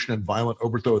revolution and violent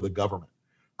overthrow of the government.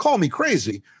 Call me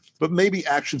crazy, but maybe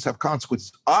actions have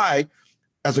consequences. I,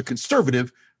 as a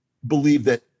conservative, believe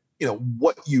that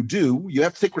what you do. You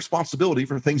have to take responsibility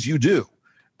for things you do.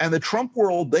 And the Trump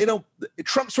world,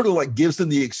 Trump sort of like gives them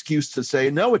the excuse to say,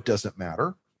 no, it doesn't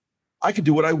matter. I can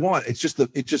do what I want. It's just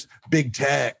big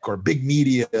tech or big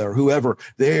media or whoever.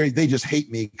 They just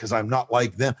hate me because I'm not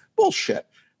like them. Bullshit.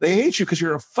 They hate you because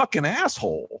you're a fucking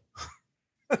asshole.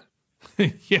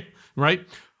 Yeah, right.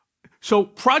 So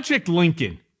Project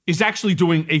Lincoln is actually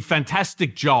doing a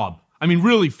fantastic job. I mean,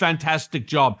 really fantastic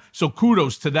job. So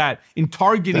kudos to that in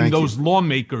targeting those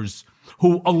lawmakers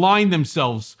who align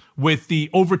themselves with the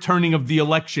overturning of the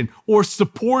election or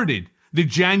supported the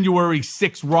January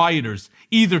 6 rioters,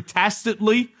 either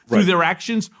tacitly through their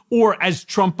actions or as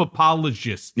Trump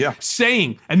apologists. Yeah.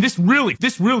 Saying, and this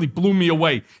really blew me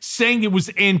away, saying it was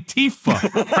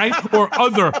Antifa, right? Or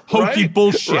other hokey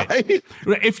bullshit. Right.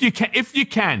 If you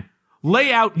can,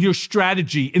 lay out your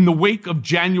strategy in the wake of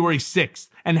January 6th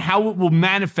and how it will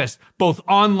manifest both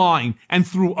online and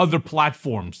through other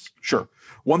platforms. Sure.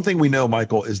 One thing we know,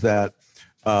 Michael, is that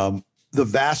the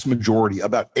vast majority,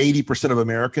 about 80% of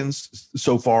Americans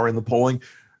so far in the polling,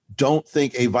 don't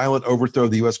think a violent overthrow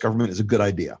of the U.S. government is a good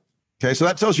idea. Okay, so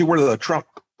that tells you where the Trump,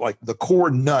 like the core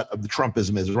nut of the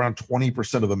Trumpism is around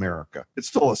 20% of America. It's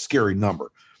still a scary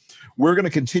number. We're going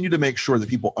to continue to make sure that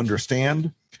people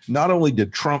understand not only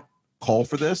did Trump call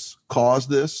for this, cause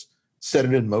this, set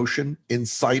it in motion,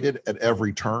 incited at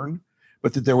every turn,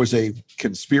 but that there was a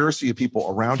conspiracy of people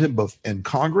around him, both in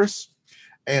Congress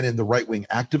and in the right-wing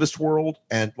activist world.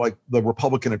 And like the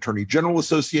Republican Attorney General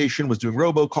Association was doing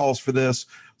robocalls for this.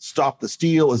 Stop the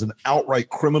Steal is an outright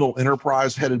criminal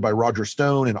enterprise headed by Roger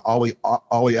Stone and Ali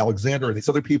Alexander and these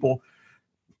other people.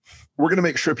 We're going to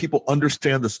make sure people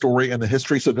understand the story and the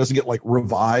history so it doesn't get like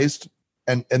revised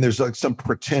and there's like some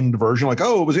pretend version like,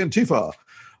 oh, it was Antifa.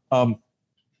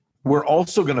 We're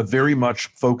also going to very much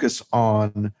focus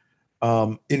on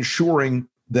ensuring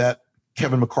that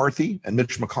Kevin McCarthy and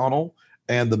Mitch McConnell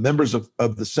and the members of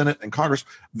the Senate and Congress,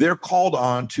 they're called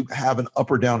on to have an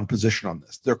up or down position on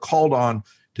this. They're called on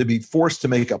to be forced to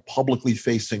make a publicly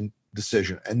facing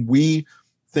decision. And we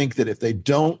think that if they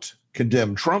don't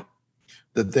condemn Trump,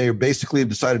 that they basically have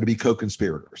decided to be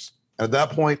co-conspirators. At that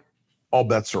point, all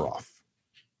bets are off.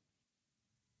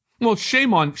 Well,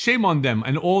 shame on them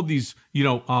and all these,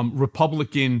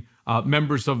 Republican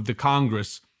members of the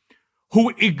Congress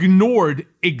who ignored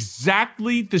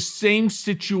exactly the same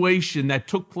situation that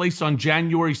took place on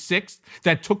January 6th,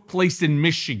 that took place in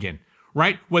Michigan,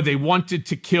 right? Where they wanted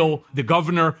to kill the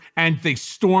governor and they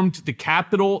stormed the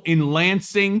Capitol in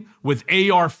Lansing with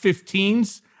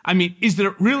AR-15s. I mean, is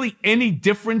there really any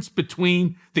difference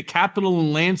between the Capitol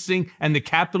in Lansing and the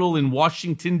Capitol in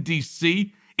Washington,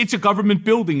 D.C.? It's a government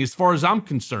building as far as I'm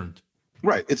concerned.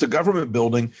 Right. It's a government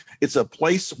building. It's a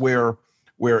place where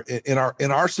in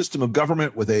our system of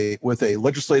government with a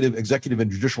legislative, executive,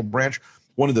 and judicial branch,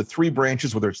 one of the three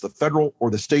branches, whether it's the federal or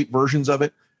the state versions of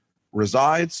it,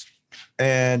 resides.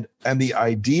 And the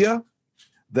idea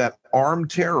that armed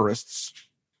terrorists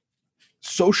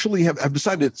socially have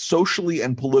decided it's socially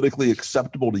and politically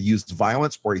acceptable to use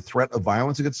violence or a threat of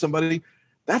violence against somebody,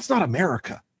 that's not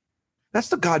America. That's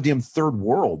the goddamn third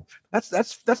world. That's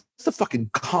the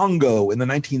fucking Congo in the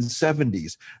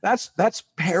 1970s. That's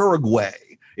Paraguay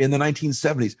in the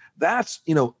 1970s. That's,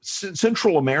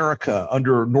 Central America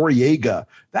under Noriega.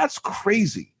 That's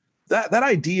crazy. That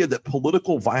idea that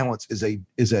political violence is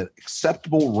an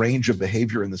acceptable range of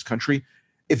behavior in this country,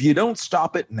 if you don't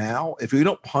stop it now, if you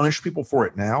don't punish people for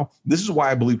it now, this is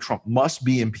why I believe Trump must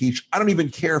be impeached. I don't even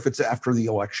care if it's after the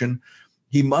election.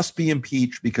 He must be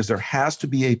impeached because there has to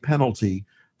be a penalty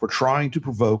for trying to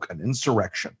provoke an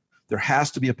insurrection. There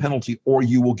has to be a penalty or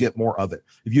you will get more of it.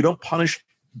 If you don't punish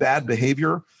bad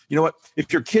behavior, you know what?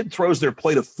 If your kid throws their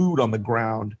plate of food on the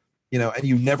ground, and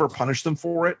you never punish them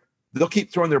for it, they'll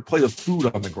keep throwing their plate of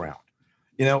food on the ground.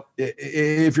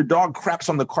 If your dog craps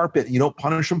on the carpet and you don't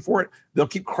punish them for it, they'll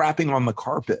keep crapping on the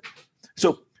carpet.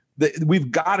 So we've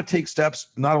got to take steps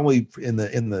not only in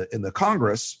the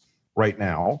Congress right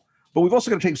now, but we've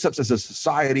also got to take steps as a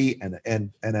society and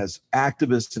as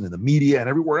activists and in the media and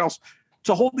everywhere else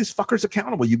to hold these fuckers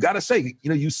accountable. You got to say,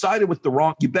 you sided with the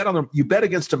wrong. You bet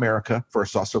against America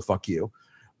first off, so fuck you.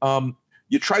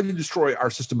 You tried to destroy our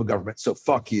system of government, so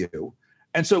fuck you.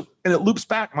 And it loops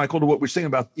back, Michael, to what we're saying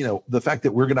about the fact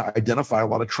that we're going to identify a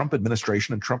lot of Trump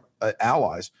administration and Trump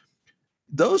allies.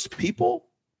 Those people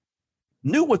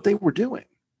knew what they were doing.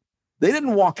 They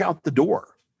didn't walk out the door.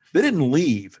 They didn't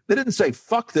leave. They didn't say,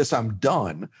 fuck this, I'm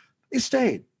done. They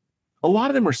stayed. A lot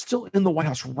of them are still in the White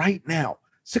House right now,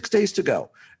 6 days to go.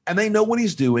 And they know what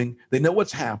he's doing. They know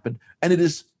what's happened. And it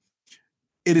is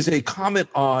it is a comment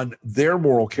on their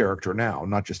moral character now,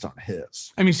 not just on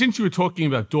his. I mean, since you were talking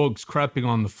about dogs crapping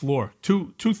on the floor,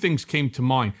 two things came to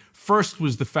mind. First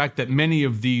was the fact that many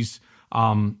of these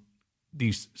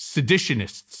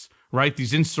seditionists, right,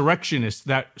 these insurrectionists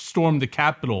that stormed the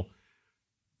Capitol,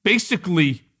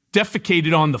 basically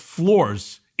defecated on the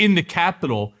floors in the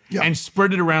Capitol and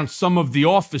spread it around some of the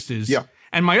offices. Yeah.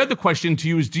 And my other question to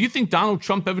you is, do you think Donald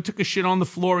Trump ever took a shit on the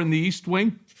floor in the East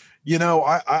Wing? You know,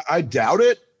 I doubt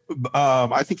it.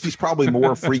 I think he's probably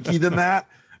more freaky than that.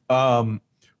 But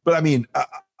I mean,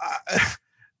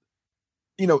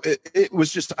 you know, it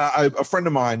was just a friend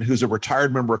of mine who's a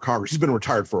retired member of Congress. He's been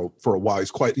retired for a while.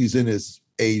 He's in his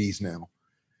 80s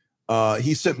now.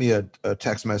 He sent me a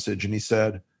text message and he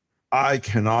said, I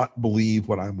cannot believe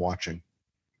what I'm watching.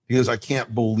 He goes, I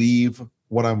can't believe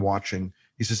what I'm watching.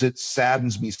 He says, it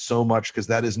saddens me so much because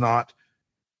that is not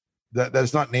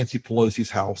Nancy Pelosi's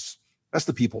house. That's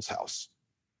the people's house.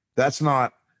 That's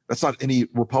not any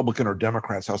Republican or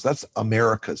Democrat's house. That's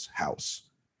America's house.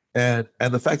 And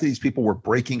the fact that these people were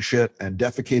breaking shit and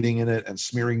defecating in it and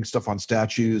smearing stuff on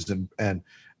statues and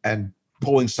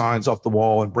pulling signs off the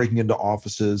wall and breaking into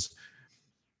offices,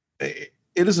 it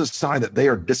is a sign that they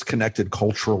are disconnected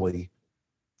culturally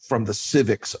from the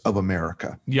civics of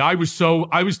America. Yeah, I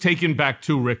was taken back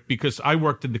too, Rick, because I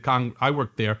worked there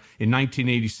in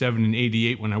 1987 and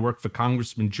 88 when I worked for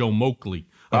Congressman Joe Moakley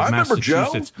of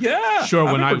Massachusetts. Joe. Yeah,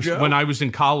 sure. When I was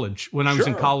in college,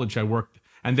 I worked,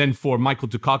 and then for Michael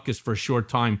Dukakis for a short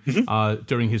time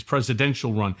during his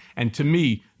presidential run. And to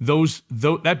me,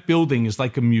 that building is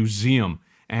like a museum.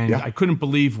 And I couldn't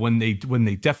believe when they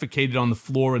defecated on the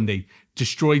floor and they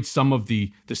destroyed some of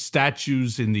the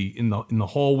statues in the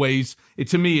hallways.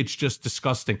 To me, it's just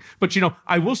disgusting. But you know,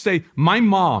 I will say my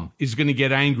mom is going to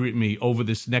get angry at me over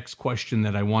this next question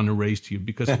that I want to raise to you,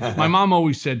 because my mom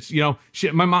always said, you know,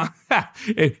 my mom,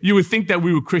 you would think that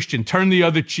we were Christian. Turn the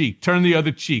other cheek. Turn the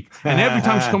other cheek. And every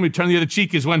time she told me to turn the other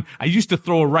cheek is when I used to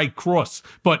throw a right cross.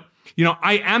 But you know,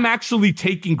 I am actually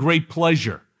taking great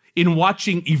pleasure in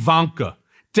watching Ivanka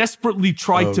desperately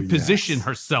tried to position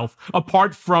herself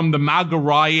apart from the MAGA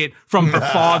riot, from her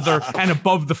father, and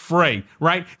above the fray,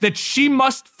 right? That she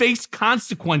must face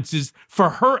consequences for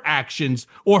her actions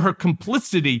or her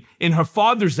complicity in her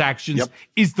father's actions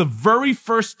is the very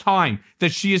first time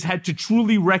that she has had to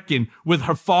truly reckon with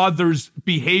her father's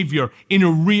behavior in a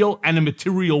real and a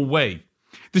material way.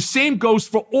 The same goes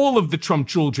for all of the Trump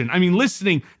children. I mean,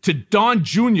 listening to Don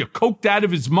Jr. coked out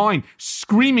of his mind,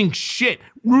 screaming shit.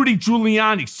 Rudy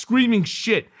Giuliani screaming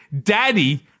shit.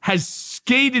 Daddy has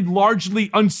skated largely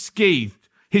unscathed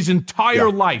his entire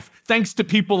life, thanks to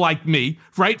people like me,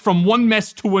 right? From one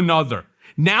mess to another.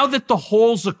 Now that the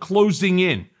halls are closing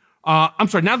in, now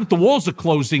that the walls are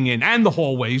closing in and the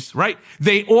hallways, right?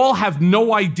 They all have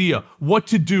no idea what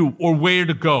to do or where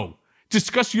to go.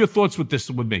 Discuss your thoughts with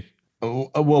me.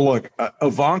 Well, look,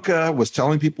 Ivanka was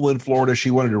telling people in Florida she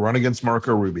wanted to run against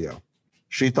Marco Rubio.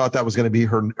 She thought that was going to be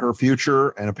her future.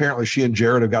 And apparently she and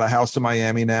Jared have got a house in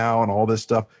Miami now and all this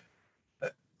stuff.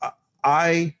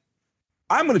 I'm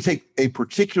going to take a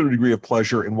particular degree of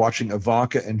pleasure in watching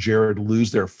Ivanka and Jared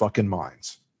lose their fucking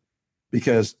minds,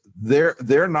 because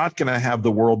they're not going to have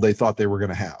the world they thought they were going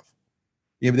to have.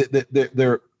 You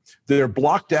know, they're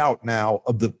blocked out now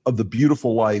of the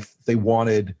beautiful life they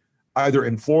wanted, either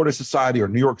in Florida society or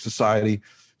New York society.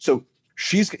 So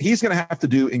he's going to have to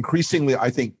do increasingly, I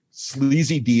think,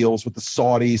 sleazy deals with the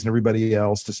Saudis and everybody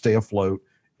else to stay afloat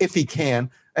if he can.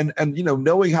 And you know,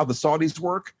 knowing how the Saudis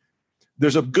work,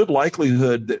 there's a good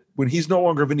likelihood that when he's no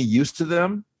longer of any use to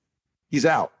them, he's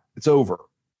out. It's over.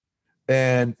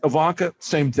 And Ivanka,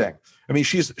 same thing. I mean,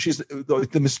 she's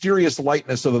the mysterious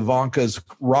lightness of Ivanka's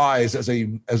rise as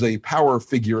a power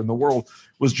figure in the world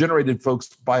was generated,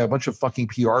 folks, by a bunch of fucking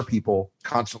PR people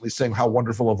constantly saying how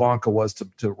wonderful Ivanka was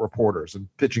to reporters and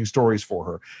pitching stories for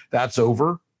her. That's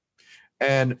over.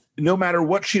 And no matter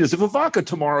what she does, if Ivanka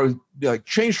tomorrow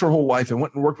changed her whole life and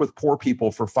went and worked with poor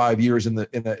people for 5 years in the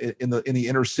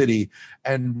inner city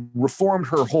and reformed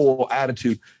her whole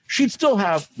attitude, she'd still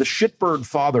have the shitbird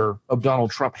father of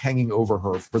Donald Trump hanging over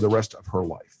her for the rest of her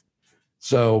life.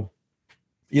 So,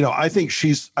 you know, I think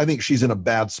she's in a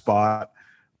bad spot.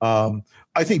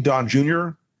 I think Don Jr.,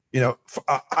 you know,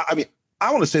 I mean, I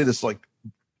want to say this, like,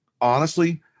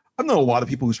 honestly, I've known a lot of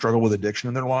people who struggle with addiction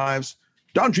in their lives.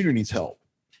 Don Jr. needs help.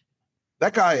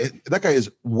 That guy is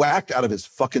whacked out of his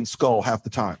fucking skull half the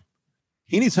time.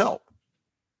 He needs help.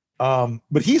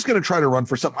 But he's going to try to run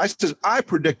for something. I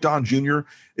predict Don Jr.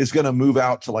 is going to move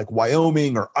out to like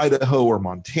Wyoming or Idaho or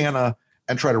Montana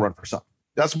and try to run for something.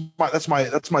 That's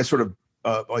my sort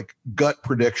of like gut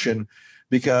prediction.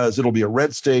 because it'll be a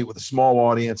red state with a small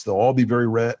audience. They'll all be very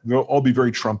red. They'll all be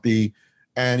very Trumpy,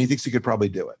 and he thinks he could probably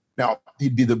do it. Now,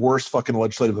 he'd be the worst fucking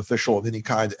legislative official of any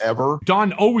kind ever.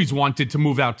 Don always wanted to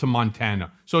move out to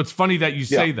Montana, so it's funny that you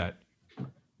say that.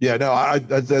 Yeah, no,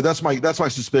 that's my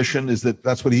suspicion is that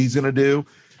that's what he's going to do.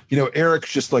 You know,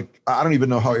 Eric's just like, I don't even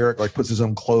know how Eric like puts his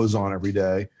own clothes on every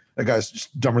day. That guy's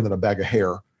just dumber than a bag of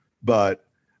hair. But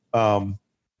no,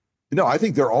 I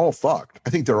think they're all fucked. I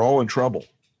think they're all in trouble,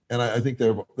 and I think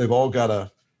they've all got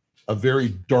a very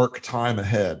dark time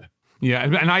ahead. Yeah,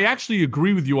 and I actually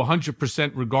agree with you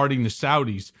 100% regarding the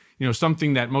Saudis. You know,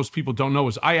 something that most people don't know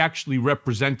is I actually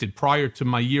represented, prior to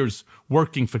my years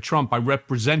working for Trump, I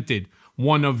represented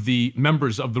one of the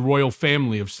members of the royal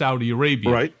family of Saudi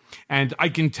Arabia. Right. And I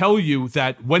can tell you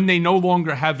that when they no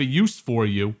longer have a use for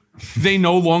you, they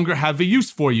no longer have a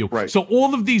use for you. Right. So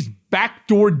all of these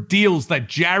backdoor deals that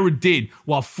Jared did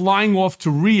while flying off to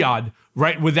Riyadh,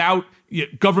 right, without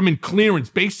government clearance,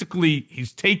 basically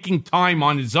he's taking time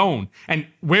on his own. And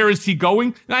where is he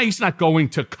going? Nah, he's not going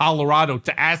to Colorado,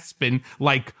 to Aspen,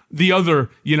 like the other,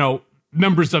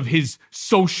 members of his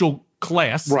social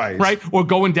class, right? Or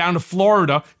going down to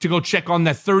Florida to go check on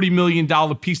that $30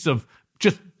 million piece of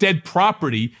just dead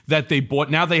property that they bought.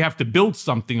 Now they have to build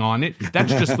something on it.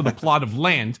 That's just for the plot of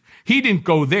land. He didn't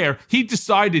go there. He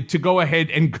decided to go ahead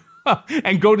and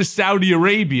go to Saudi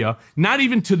Arabia, not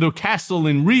even to the castle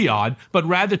in Riyadh, but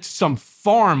rather to some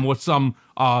farm or some,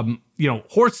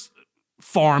 horse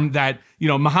farm that,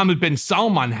 Mohammed bin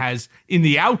Salman has in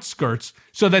the outskirts,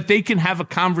 so that they can have a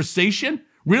conversation,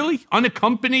 really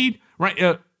unaccompanied,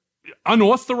 right?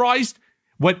 Unauthorized,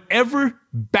 whatever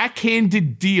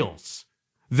backhanded deals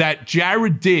that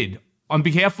Jared did on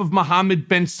behalf of Mohammed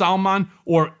bin Salman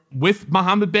or with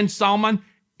Mohammed bin Salman,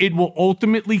 it will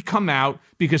ultimately come out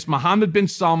because Mohammed bin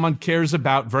Salman cares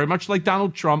about, very much like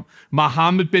Donald Trump,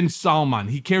 Mohammed bin Salman.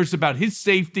 He cares about his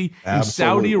safety in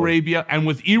Saudi Arabia, and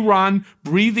with Iran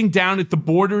breathing down at the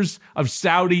borders of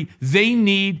Saudi, they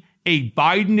need a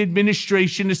Biden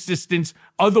administration assistance.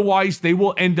 Otherwise, they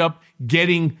will end up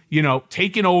getting,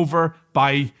 taken over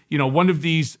by, one of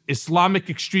these Islamic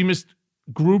extremist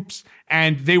groups,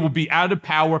 and they will be out of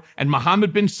power. And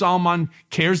Mohammed bin Salman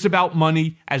cares about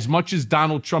money as much as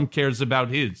Donald Trump cares about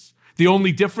his. The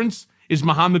only difference is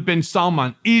Mohammed bin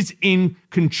Salman is in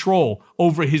control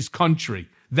over his country.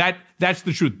 That's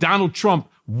the truth. Donald Trump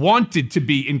wanted to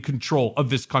be in control of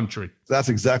this country. That's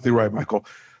exactly right, Michael.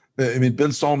 I mean,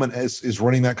 bin Salman is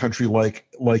running that country like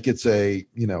it's a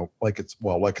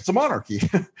a monarchy.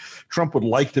 Trump would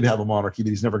like to have a monarchy, but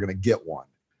he's never going to get one.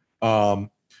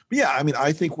 But yeah, I mean,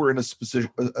 I think we're in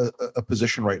a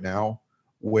position right now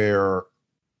where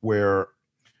you're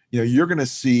going to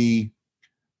see,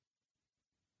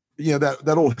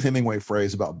 that old Hemingway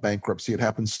phrase about bankruptcy. It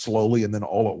happens slowly and then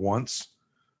all at once.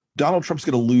 Donald Trump's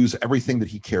going to lose everything that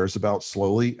he cares about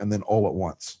slowly and then all at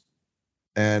once.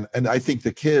 And I think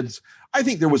I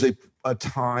think there was a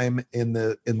time in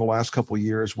the last couple of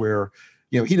years where,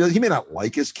 he may not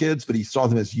like his kids, but he saw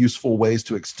them as useful ways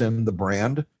to extend the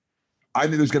brand. I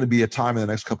think there's going to be a time in the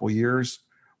next couple of years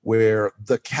where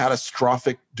the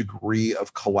catastrophic degree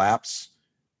of collapse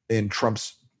in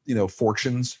Trump's,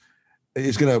 fortunes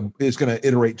is going to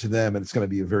iterate to them, and it's going to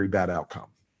be a very bad outcome.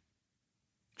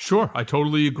 Sure, I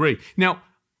totally agree. Now,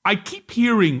 I keep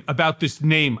hearing about this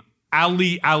name,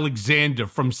 Ali Alexander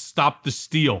from Stop the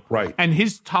Steal, right, and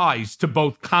his ties to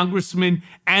both congressmen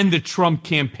and the Trump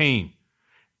campaign.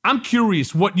 I'm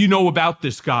curious what you know about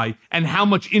this guy and how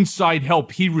much inside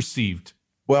help he received.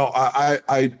 Well,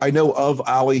 I know of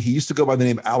Ali. He used to go by the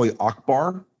name Ali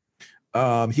Akbar.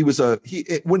 He was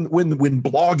when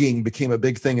blogging became a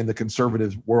big thing in the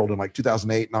conservative world in like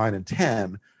 2008, 9, and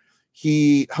 10.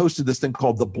 He hosted this thing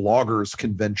called the Bloggers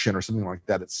Convention or something like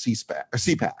that at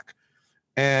CPAC.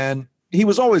 And he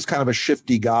was always kind of a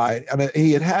shifty guy. And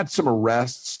he had some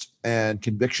arrests and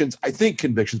convictions. I think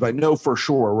convictions, but I know for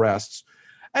sure arrests.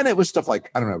 And it was stuff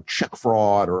like, I don't know, check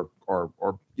fraud or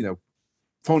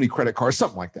phony credit cards,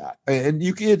 something like that. And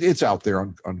it's out there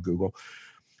on Google.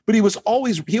 But he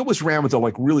always ran with a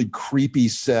like really creepy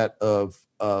set of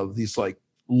these like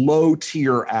low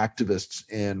tier activists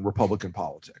in Republican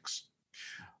politics.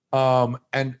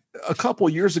 And a couple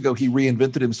of years ago, he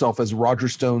reinvented himself as Roger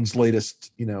Stone's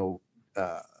latest,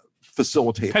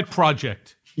 facilitator. Pet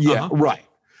project. Yeah, right.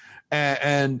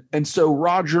 And so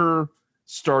Roger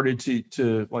started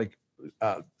to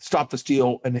stop the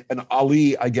steal, and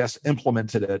Ali, I guess,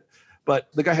 implemented it. But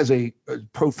the guy has a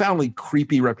profoundly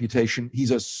creepy reputation. He's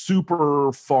a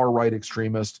super far right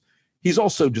extremist. He's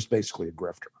also just basically a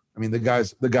grifter. I mean, the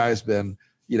guy's been,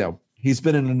 he's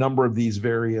been in a number of these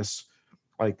various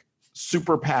like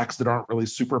super PACs that aren't really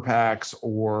super PACs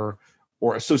or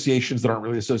associations that aren't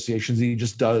really associations. He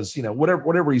just does,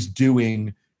 whatever he's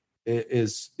doing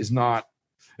is not.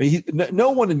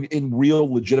 No one in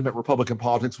real legitimate Republican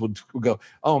politics would go,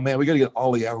 oh man, we got to get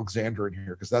Ollie Alexander in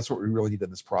here because that's what we really need in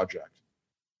this project.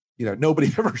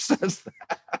 Nobody ever says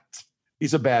that.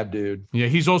 He's a bad dude. Yeah,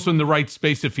 he's also in the right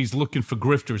space if he's looking for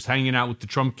grifters hanging out with the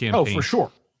Trump campaign. Oh, for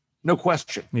sure. No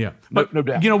question. Yeah. But, no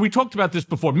doubt. We talked about this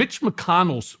before. Mitch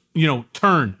McConnell's,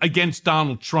 turn against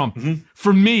Donald Trump,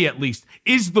 for me at least,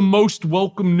 is the most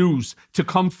welcome news to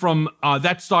come from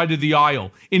that side of the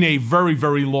aisle in a very,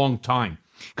 very long time.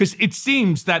 Because it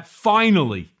seems that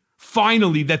finally,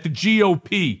 that the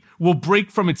GOP will break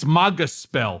from its MAGA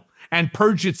spell and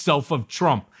purge itself of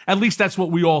Trump. At least that's what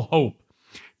we all hope.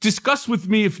 Discuss with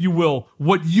me, if you will,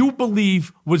 what you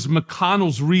believe was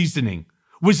McConnell's reasoning.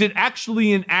 Was it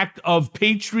actually an act of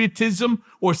patriotism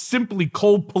or simply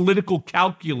cold political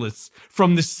calculus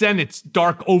from the Senate's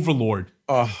dark overlord?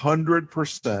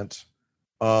 100%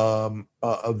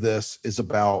 of this is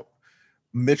about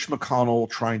Mitch McConnell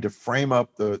trying to frame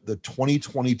up the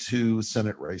 2022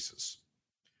 Senate races.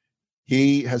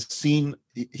 He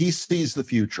sees the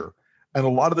future. And a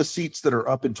lot of the seats that are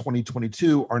up in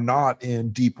 2022 are not in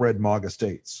deep red MAGA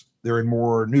states. They're in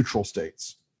more neutral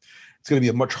states. It's going to be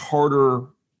a much harder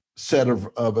set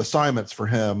of assignments for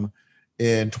him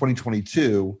in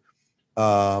 2022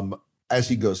 as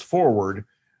he goes forward,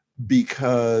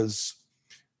 because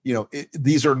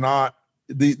these are not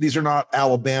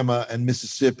Alabama and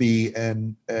Mississippi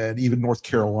and even North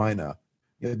Carolina.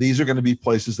 These are going to be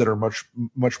places that are much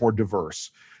more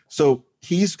diverse. So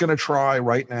he's going to try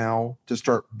right now to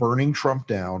start burning Trump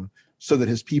down so that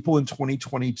his people in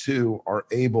 2022 are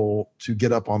able to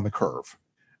get up on the curve.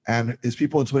 And his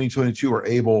people in 2022 are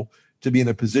able to be in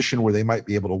a position where they might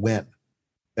be able to win.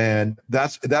 And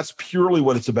that's purely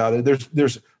what it's about.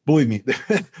 There's believe me,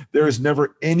 there is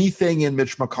never anything in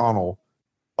Mitch McConnell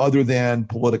other than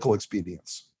political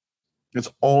expedience.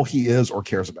 It's all he is or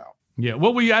cares about. Yeah,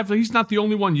 well, he's not the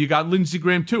only one. You got Lindsey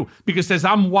Graham, too. Because as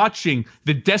I'm watching,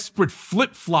 the desperate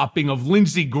flip-flopping of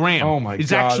Lindsey Graham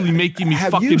is actually making me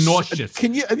fucking nauseous.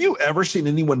 Have you ever seen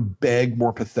anyone beg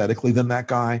more pathetically than that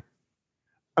guy?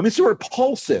 I mean, it's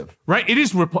repulsive. Right? It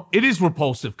is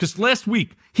repulsive because last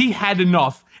week he had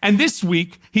enough. And this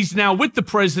week he's now with the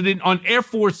president on Air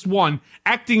Force One,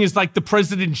 acting as like the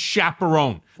president's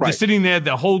chaperone. Right. They're sitting there,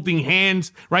 they're holding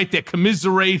hands, right? They're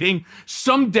commiserating.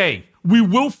 Someday we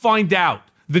will find out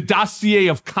the dossier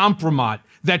of compromise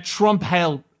that Trump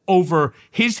held over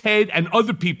his head and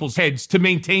other people's heads to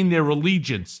maintain their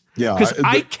allegiance. Yeah, because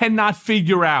I cannot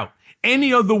figure out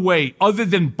any other way other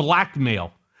than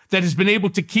blackmail that has been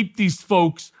able to keep these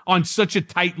folks on such a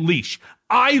tight leash.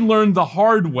 I learned the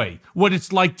hard way what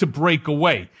it's like to break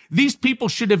away. These people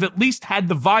should have at least had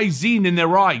the Visine in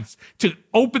their eyes to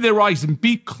open their eyes and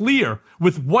be clear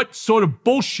with what sort of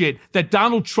bullshit that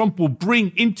Donald Trump will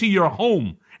bring into your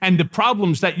home and the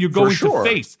problems that you're going to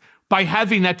face by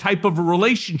having that type of a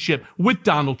relationship with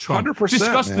Donald Trump. 100%,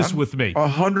 Discuss this with me.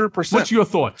 100%. What's your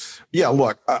thoughts? Yeah,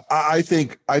 look, I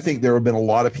think there have been a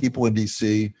lot of people in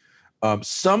D.C.,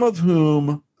 some of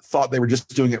whom thought they were just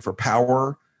doing it for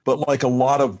power, but like a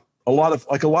lot of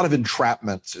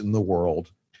entrapments in the world,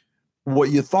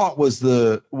 what you thought was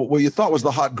the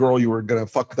hot girl you were going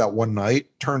to fuck that one night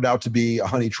turned out to be a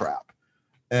honey trap.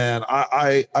 And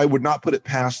I would not put it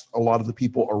past a lot of the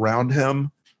people around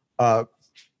him to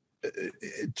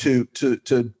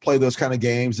play those kind of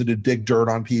games and to dig dirt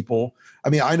on people.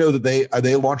 I mean, I know that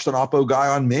they launched an Oppo guy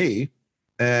on me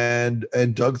and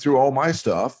dug through all my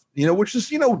stuff, which is,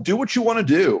 do what you want to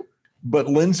do. But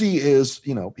Lindsey is,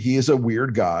 he is a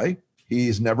weird guy.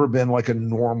 He's never been like a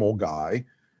normal guy.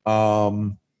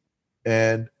 And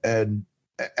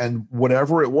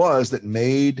whatever it was that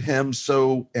made him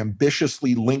so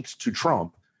ambitiously linked to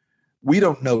Trump, we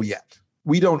don't know yet.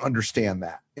 We don't understand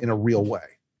that in a real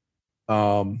way.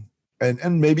 And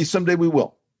maybe someday we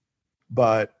will,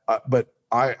 but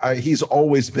he's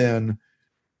always been,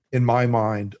 in my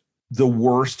mind, the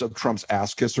worst of Trump's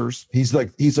ass kissers.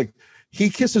 He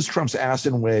kisses Trump's ass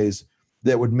in ways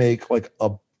that would make like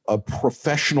a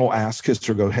professional ass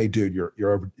kisser go, "Hey, dude, you're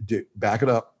over. Dude, back it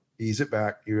up, ease it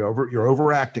back. You're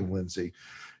overacting, Lindsey.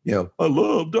 I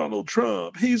love Donald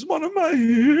Trump. He's one of my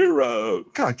heroes.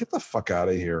 God, get the fuck out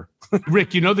of here."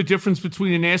 Rick, you know the difference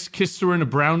between an ass kisser and a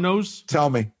brown nose? Tell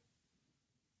me.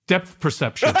 Depth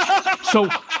perception. So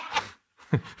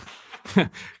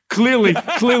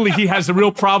Clearly, he has a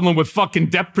real problem with fucking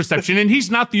depth perception, and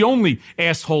he's not the only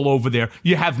asshole over there.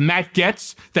 You have Matt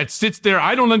Gaetz that sits there.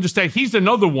 I don't understand. He's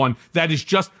another one that is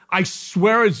just, I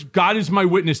swear as God is my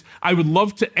witness, I would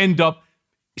love to end up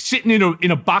sitting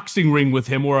in a boxing ring with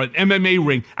him or an MMA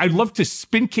ring. I'd love to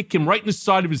spin kick him right in the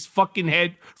side of his fucking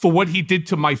head for what he did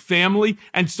to my family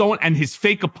and so on, and his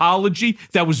fake apology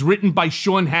that was written by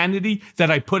Sean Hannity that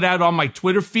I put out on my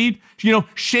Twitter feed. You know,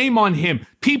 shame on him.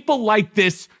 People like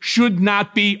this should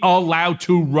not be allowed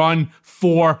to run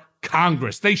for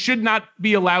Congress. They should not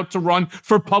be allowed to run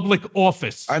for public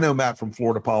office. I know Matt from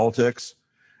Florida politics,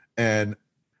 and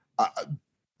I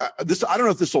don't know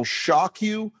if this will shock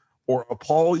you or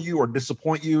appall you or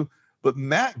disappoint you, but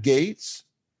Matt Gaetz,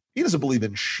 he doesn't believe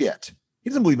in shit. He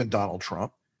doesn't believe in Donald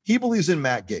Trump. He believes in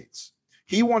Matt Gaetz.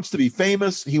 He wants to be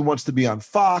famous. He wants to be on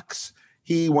Fox.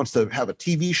 He wants to have a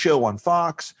TV show on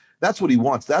Fox. That's what he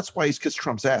wants. That's why he's kissed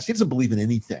Trump's ass. He doesn't believe in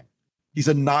anything. He's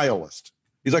a nihilist.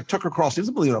 He's like Tucker Carlson. He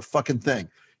doesn't believe in a fucking thing.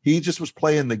 He just was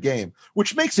playing the game,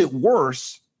 which makes it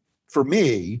worse for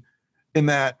me in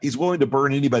that he's willing to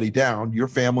burn anybody down, your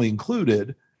family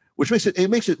included, which makes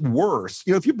it worse.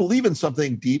 You know, if you believe in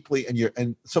something deeply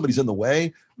and somebody's in the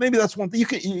way, maybe that's one thing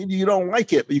you don't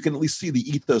like it, but you can at least see the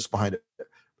ethos behind it.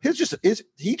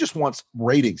 He just wants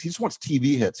ratings. He just wants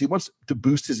TV hits. He wants to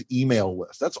boost his email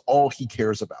list. That's all he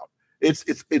cares about.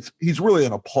 He's really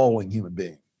an appalling human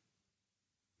being.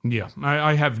 Yeah,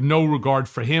 I have no regard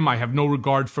for him. I have no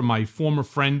regard for my former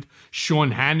friend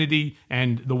Sean Hannity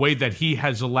and the way that he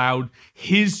has allowed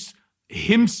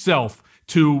himself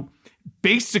to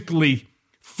basically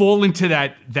fall into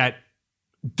that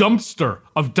dumpster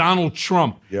of Donald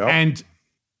Trump and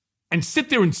sit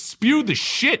there and spew the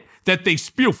shit that they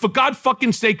spew. For God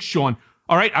fucking sake, Sean,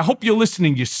 all right, I hope you're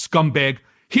listening, you scumbag.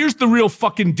 Here's the real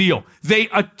fucking deal. They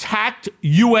attacked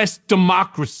U.S.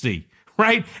 democracy,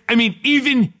 right? I mean,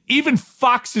 even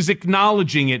Fox is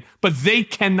acknowledging it, but they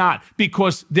cannot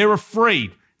because they're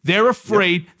afraid. They're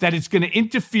afraid that it's going to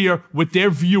interfere with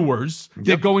their viewers.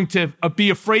 They're going to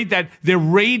be afraid that their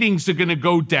ratings are going to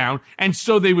go down. And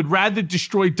so they would rather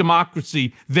destroy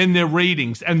democracy than their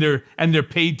ratings and their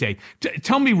payday.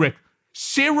 Tell me, Rick,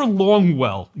 Sarah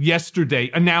Longwell yesterday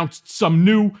announced some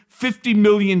new $50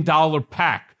 million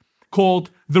PAC called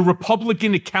the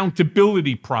Republican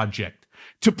Accountability Project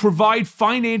to provide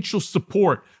financial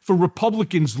support for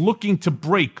Republicans looking to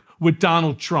break with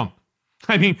Donald Trump.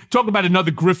 I mean, talk about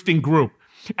another grifting group.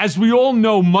 As we all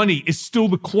know, money is still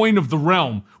the coin of the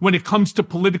realm when it comes to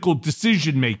political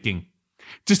decision-making.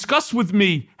 Discuss with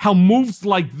me how moves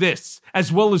like this,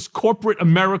 as well as corporate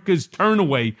America's turn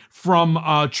away from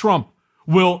Trump,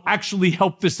 will actually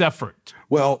help this effort.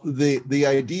 Well, the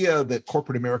idea that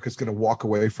corporate America is going to walk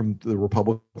away from the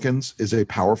Republicans is a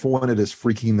powerful one. It is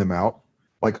freaking them out.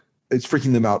 Like, it's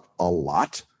freaking them out a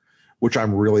lot, which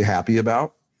I'm really happy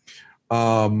about.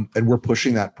 And we're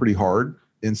pushing that pretty hard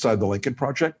inside the Lincoln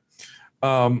Project.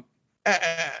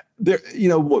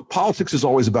 Politics is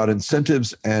always about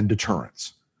incentives and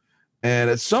deterrence. And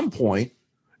at some point,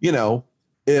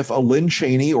 if a Lynn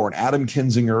Cheney or an Adam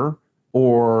Kinzinger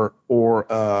or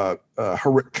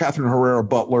Catherine Herrera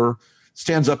Butler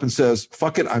stands up and says,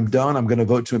 "Fuck it, I'm done. I'm going to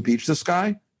vote to impeach this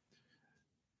guy."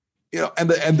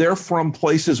 And they're from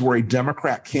places where a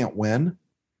Democrat can't win,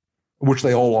 which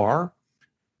they all are.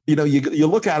 You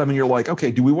look at them and you're like,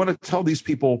 okay, do we want to tell these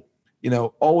people,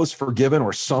 all is forgiven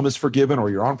or some is forgiven or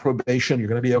you're on probation, you're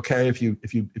going to be okay if you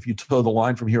toe the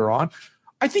line from here on?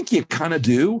 I think you kind of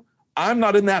do. I'm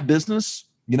not in that business,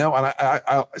 and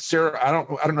Sarah, I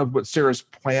don't know what Sarah's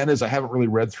plan is. I haven't really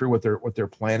read through what they're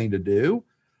planning to do.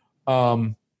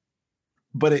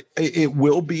 But it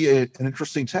will be an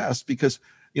interesting test because,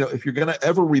 if you're going to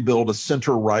ever rebuild a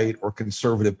center right or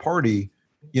conservative party,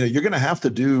 you're going to have to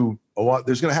do a lot.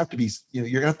 There's going to have to be,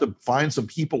 you're going to have to find some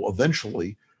people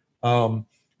eventually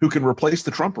who can replace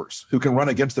the Trumpers, who can run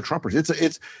against the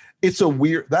Trumpers. It's a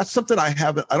weird, that's something I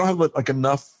don't have like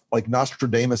enough like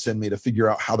Nostradamus in me to figure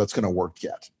out how that's going to work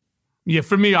yet. Yeah,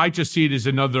 for me, I just see it as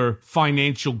another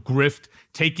financial grift,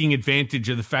 taking advantage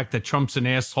of the fact that Trump's an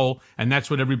asshole, and that's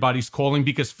what everybody's calling,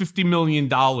 because $50 million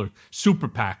super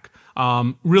PAC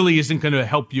really isn't going to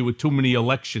help you with too many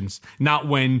elections, not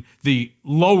when the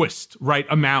lowest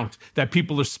amount that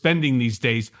people are spending these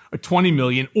days are $20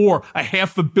 million or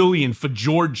 $500 million for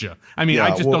Georgia. I mean,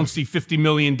 I just don't see $50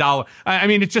 million. I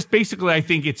mean, it's just basically, I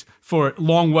think it's for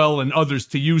Longwell and others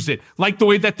to use it, like the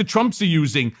way that the Trumps are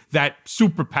using that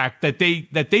super PAC that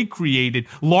they created.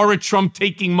 Laura Trump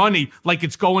taking money like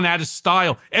it's going out of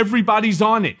style. Everybody's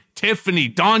on it. Tiffany,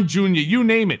 Don Jr., you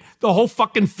name it. The whole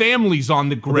fucking family's on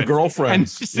the grip. The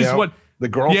girlfriends. And this is what The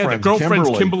girlfriend,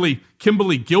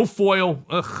 Kimberly Guilfoyle.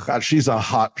 Ugh. God, she's a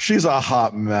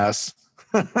hot mess.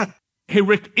 Hey,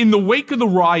 Rick, in the wake of the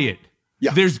riot,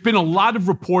 there's been a lot of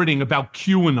reporting about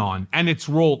QAnon and its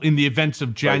role in the events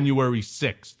of January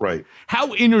 6th. Right.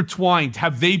 How intertwined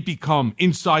have they become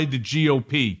inside the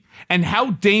GOP? And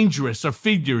how dangerous are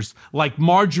figures like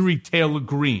Marjorie Taylor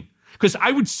Greene? Because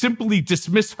I would simply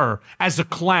dismiss her as a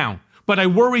clown, but I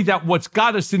worry that what's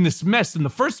got us in this mess in the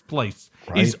first place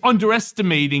is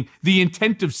underestimating the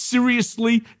intent of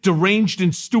seriously deranged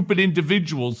and stupid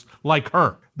individuals like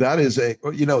her. That is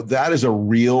a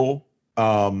real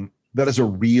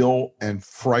and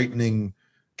frightening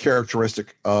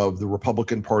characteristic of the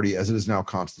Republican Party as it is now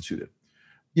constituted.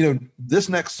 You know, this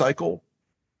next cycle,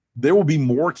 there will be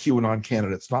more QAnon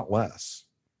candidates, not less.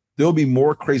 There will be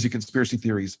more crazy conspiracy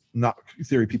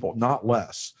theory people, not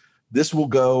less. This will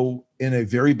go in a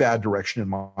very bad direction, in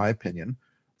my opinion,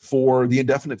 for the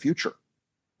indefinite future.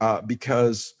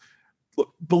 Because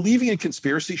look, believing in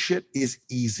conspiracy shit is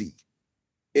easy.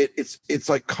 It's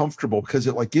like comfortable because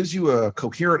it like gives you a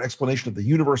coherent explanation of the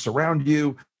universe around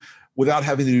you without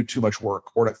having to do too much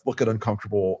work or to look at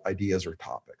uncomfortable ideas or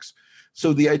topics.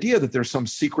 So the idea that there's some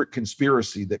secret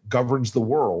conspiracy that governs the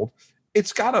world,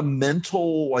 it's got a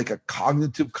mental, like a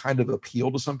cognitive kind of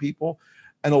appeal to some people.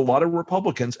 And a lot of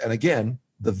Republicans, and again,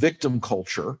 the victim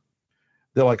culture,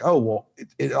 they're like, oh, well,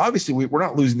 obviously we're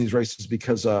not losing these races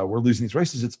because we're losing these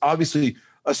races. It's obviously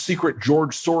a secret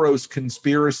George Soros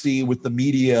conspiracy with the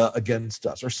media against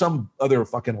us or some other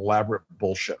fucking elaborate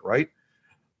bullshit, right?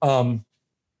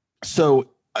 So,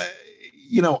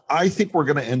 I think we're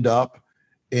going to end up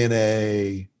in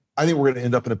a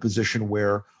position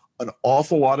where an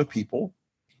awful lot of people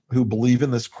who believe in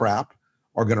this crap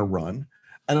are going to run,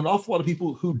 and an awful lot of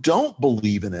people who don't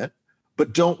believe in it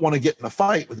but don't want to get in a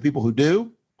fight with the people who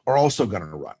do are also going to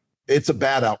run. It's a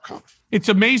bad outcome. It's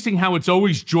amazing how it's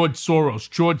always George Soros,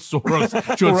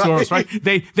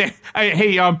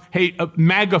 right?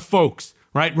 MAGA folks,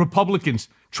 right? Republicans,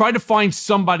 try to find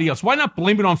somebody else. Why not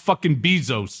blame it on fucking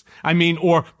Bezos?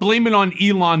 Or blame it on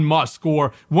Elon Musk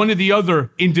or one of the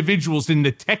other individuals in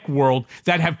the tech world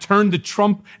that have turned the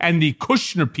Trump and the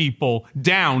Kushner people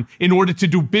down in order to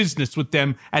do business with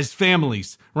them as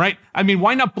families, right?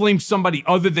 Why not blame somebody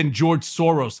other than George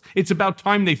Soros? It's about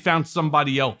time they found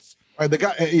somebody else. The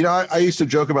guy, I used to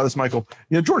joke about this, Michael.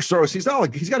 George Soros, he's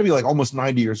got to be like almost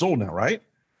 90 years old now, right?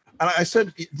 And I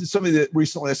said to somebody that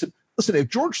recently, I said, listen, if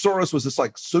George Soros was this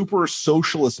like super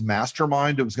socialist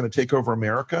mastermind that was going to take over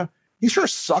America, he sure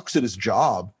sucks at his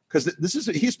job because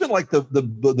he's been like the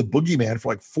boogeyman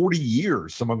for like 40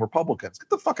 years among Republicans. Get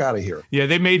the fuck out of here. Yeah,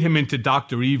 they made him into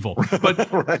Dr. Evil.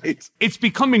 But right. It's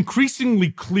become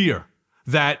increasingly clear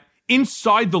that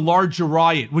inside the larger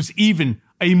riot was even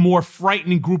a more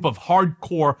frightening group of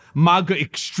hardcore MAGA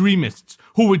extremists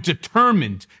who were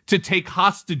determined to take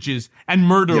hostages and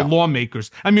murder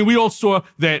lawmakers. We all saw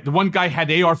that the one guy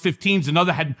had AR-15s,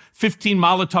 another had 15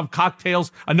 Molotov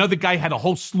cocktails, another guy had a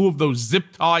whole slew of those zip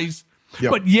ties.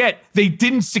 Yep. But yet they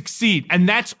didn't succeed. And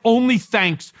that's only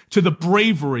thanks to the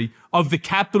bravery of the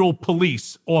Capitol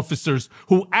Police officers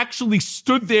who actually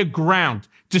stood their ground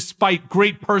despite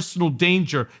great personal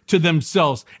danger to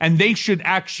themselves. And they should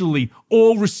actually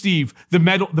all receive the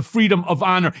medal, the Freedom of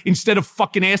Honor, instead of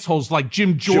fucking assholes like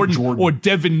Jim Jordan or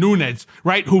Devin Nunes,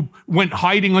 right? Who went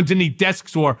hiding underneath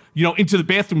desks or, into the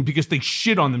bathroom because they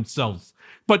shit on themselves.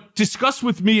 But discuss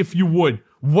with me, if you would,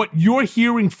 what you're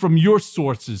hearing from your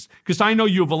sources, because I know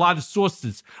you have a lot of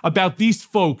sources about these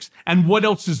folks and what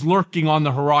else is lurking on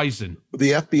the horizon.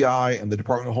 The FBI and the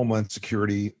Department of Homeland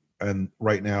Security and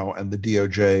right now and the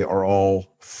DOJ are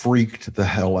all freaked the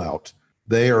hell out.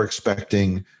 They are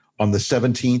expecting on the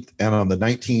 17th and on the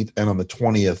 19th and on the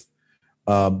 20th,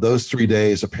 those 3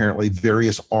 days, apparently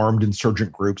various armed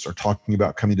insurgent groups are talking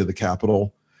about coming to the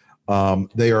Capitol. I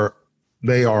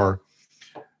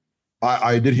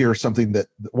did hear something that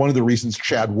one of the reasons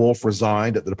Chad Wolf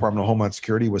resigned at the Department of Homeland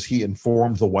Security was he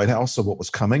informed the White House of what was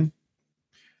coming.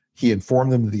 He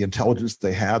informed them of the intelligence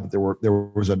they had that there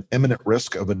was an imminent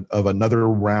risk of another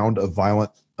round of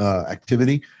violent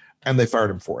activity, and they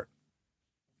fired him for it.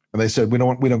 And they said, we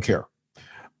don't care.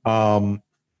 And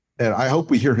I hope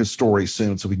we hear his story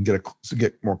soon so we can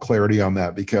get more clarity on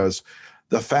that, because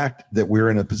the fact that we're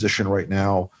in a position right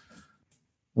now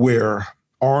where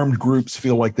armed groups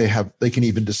feel like they can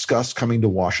even discuss coming to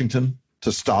Washington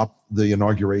to stop the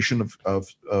inauguration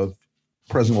of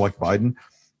President-elect Biden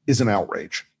is an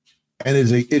outrage. And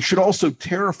it should also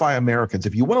terrify Americans.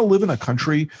 If you want to live in a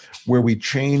country where we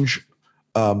change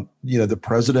the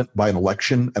president by an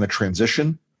election and a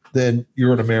transition, then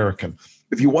you're an American.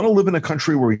 if you want to live in a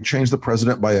country where we change the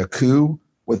president by a coup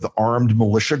with armed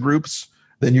militia groups,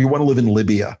 then you want to live in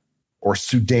Libya or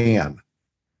Sudan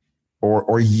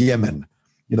or Yemen.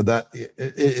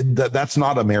 That's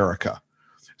not America.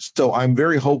 So I'm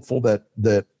very hopeful that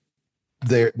the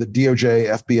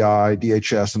DOJ, FBI,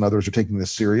 DHS, and others are taking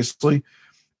this seriously.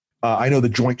 I know the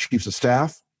Joint Chiefs of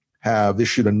Staff have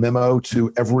issued a memo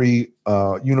to every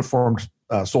uniformed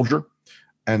soldier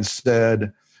and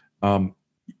said,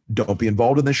 don't be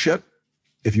involved in this shit.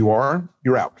 If you are,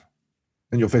 you're out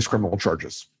and you'll face criminal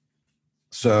charges.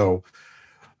 So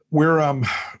I'm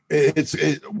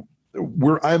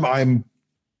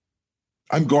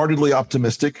guardedly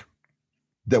optimistic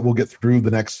that we'll get through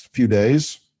the next few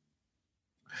days,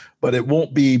 but it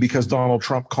won't be because Donald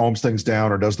Trump calms things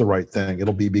down or does the right thing.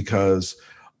 It'll be because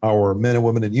our men and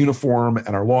women in uniform and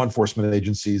our law enforcement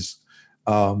agencies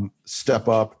step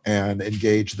up and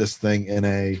engage this thing in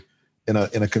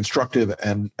a constructive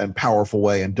and powerful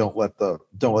way, and don't let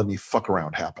any fuck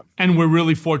around happen. And we're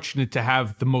really fortunate to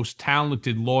have the most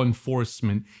talented law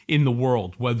enforcement in the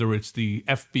world, whether it's the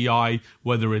FBI,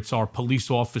 whether it's our police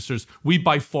officers. We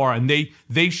by far, and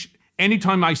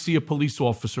anytime I see a police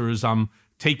officer as I'm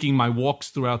taking my walks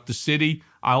throughout the city,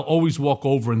 I'll always walk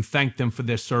over and thank them for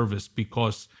their service,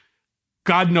 because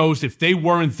God knows if they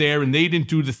weren't there and they didn't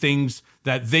do the things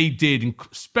that they did,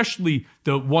 especially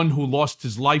the one who lost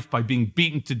his life by being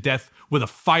beaten to death with a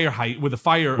fire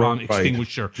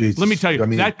extinguisher. Jesus. Let me tell you,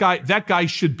 that guy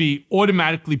should be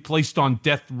automatically placed on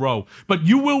death row. But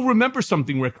you will remember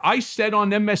something, Rick. I said on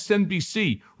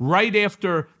MSNBC right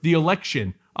after the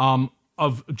election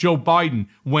of Joe Biden,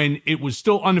 when it was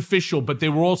still unofficial, but they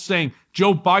were all saying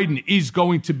Joe Biden is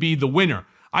going to be the winner.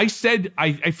 I said,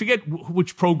 I forget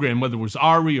which program, whether it was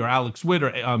Ari or Alex Witt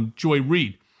or Joy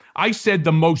Reid. I said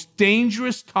the most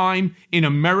dangerous time in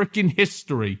American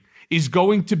history is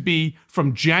going to be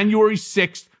from January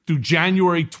 6th through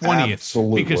January 20th.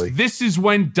 Absolutely. Because this is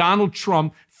when Donald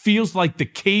Trump feels like the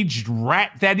caged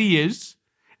rat that he is,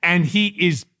 and he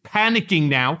is panicking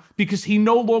now because he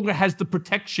no longer has the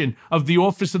protection of the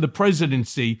office of the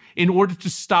presidency in order to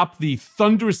stop the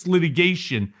thunderous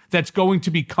litigation that's going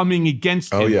to be coming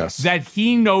against him. Yes. That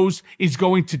he knows is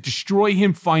going to destroy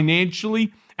him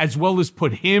financially, as well as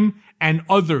put him and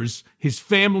others, his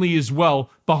family as well,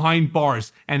 behind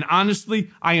bars. And honestly,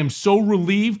 I am so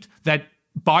relieved that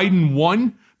Biden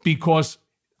won, because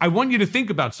I want you to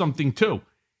think about something too.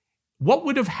 What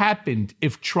would have happened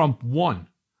if Trump won?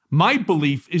 My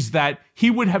belief is that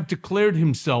he would have declared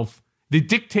himself the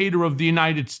dictator of the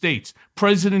United States,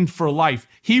 president for life.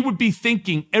 He would be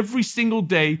thinking every single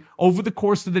day over the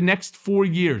course of the next 4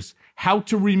 years how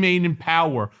to remain in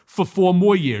power for 4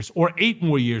 more years or 8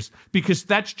 more years, because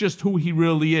that's just who he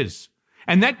really is.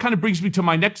 And that kind of brings me to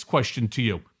my next question to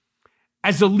you.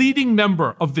 As a leading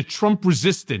member of the Trump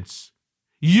resistance,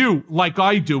 you, like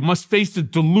I do, must face a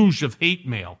deluge of hate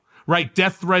mail, right?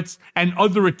 Death threats and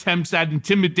other attempts at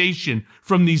intimidation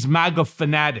from these MAGA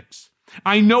fanatics.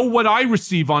 I know what I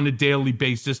receive on a daily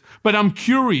basis, but I'm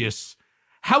curious,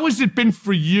 how has it been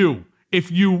for you if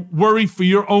you worry for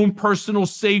your own personal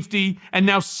safety and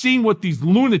now seeing what these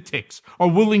lunatics are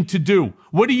willing to do?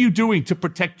 What are you doing to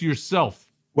protect yourself?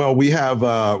 Well, we have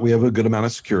a good amount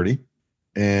of security,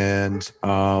 and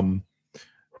I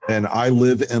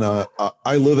live in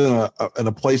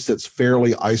a place that's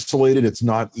fairly isolated. It's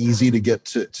not easy to get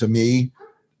to me,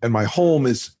 and my home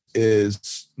is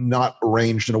not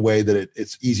arranged in a way that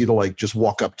it's easy to like just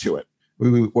walk up to it.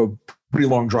 We're pretty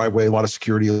long driveway, a lot of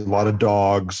security, a lot of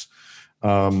dogs.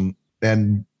 And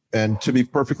to be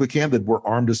perfectly candid, we're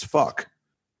armed as fuck.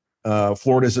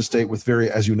 Florida is a state with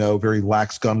very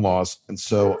lax gun laws. And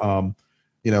so,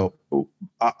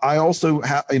 I also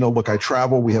have, look, I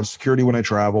travel, we have security when I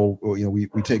travel, we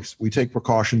take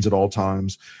precautions at all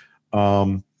times.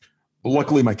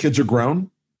 Luckily my kids are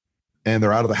grown and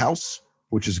they're out of the house,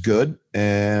 which is good.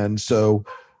 And so,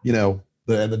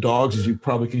 the dogs, as you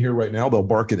probably can hear right now, they'll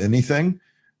bark at anything.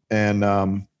 And,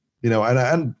 and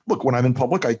look, when I'm in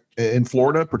public, in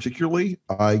Florida particularly,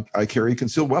 I carry a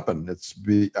concealed weapon.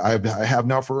 I have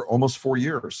now for almost 4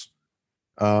 years.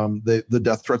 The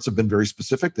death threats have been very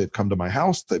specific. They've come to my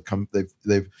house. They've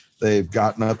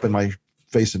gotten up in my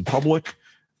face in public.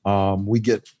 Not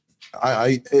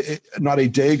a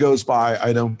day goes by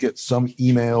I don't get some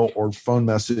email or phone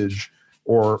message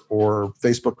or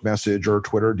Facebook message or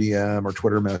Twitter DM or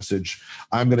Twitter message.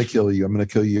 I'm going to kill you. I'm going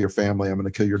to kill you, your family. I'm going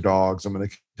to kill your dogs. I'm going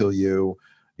to kill you.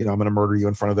 I'm going to murder you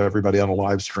in front of everybody on a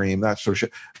live stream, that sort of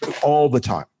shit, all the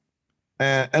time.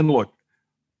 And look,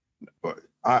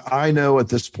 I know at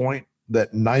this point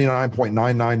that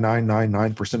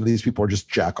 99.99999% of these people are just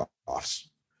jack-offs.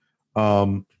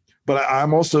 But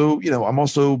I'm also, I'm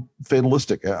also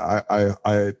fatalistic.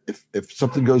 If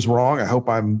something goes wrong, I hope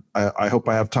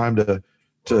I have time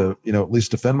to at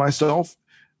least defend myself.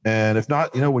 And if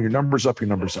not, when your number's up, your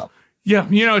number's up. Yeah,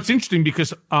 it's interesting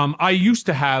because I used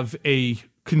to have a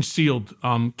concealed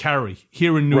carry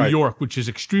here in New York, which is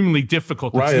extremely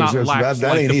difficult. It's not lax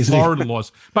like the Florida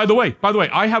laws. By the way,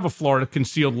 I have a Florida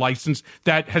concealed license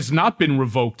that has not been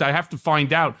revoked. I have to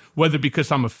find out whether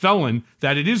because I'm a felon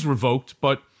that it is revoked,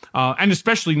 but and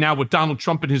especially now with Donald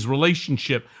Trump and his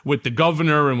relationship with the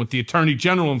governor and with the attorney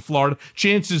general in Florida,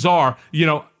 chances are,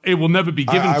 it will never be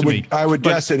given to me. I would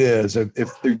guess it is.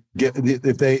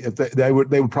 They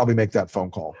would probably make that phone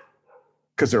call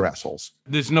because they're assholes.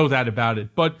 There's no doubt about it.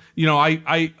 But,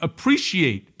 I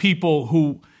appreciate people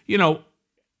who,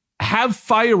 have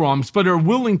firearms but are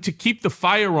willing to keep the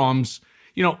firearms,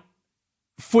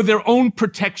 for their own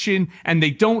protection, and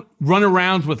they don't run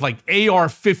around with like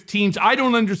AR-15s. I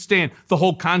don't understand the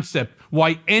whole concept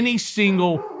why any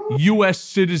single U.S.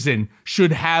 citizen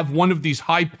should have one of these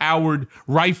high-powered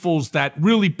rifles that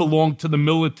really belong to the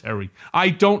military. I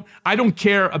don't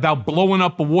care about blowing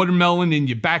up a watermelon in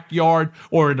your backyard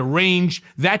or at a range.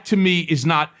 That to me is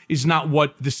not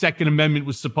what the Second Amendment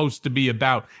was supposed to be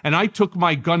about. And I took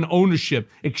my gun ownership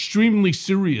extremely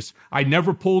serious. I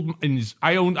never pulled,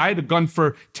 I had a gun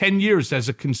for 10 years as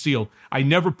a concealed. I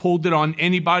never pulled it on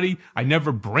anybody. I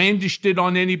never brandished it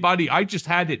on anybody. I just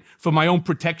had it for my own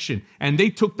protection. And they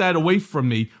took that away from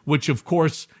me, which of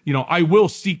course, I will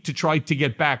seek to try to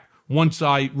get back once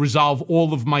I resolve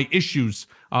all of my issues.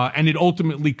 And it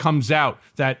ultimately comes out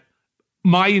that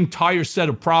my entire set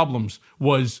of problems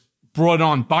was brought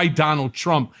on by Donald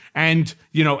Trump and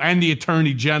the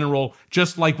attorney general,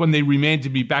 just like when they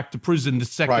remanded me back to prison the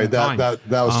second time. That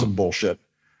was some bullshit.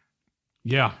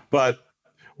 Yeah. But,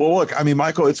 well, look, I mean,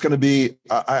 Michael, it's going to be,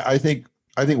 I think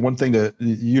one thing that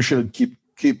you should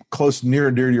keep close, near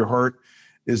and dear to your heart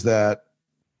is that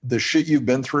the shit you've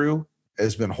been through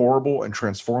has been horrible and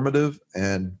transformative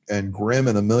and grim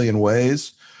in a million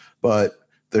ways. But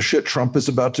the shit Trump is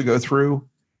about to go through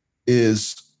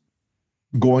is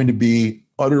going to be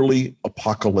utterly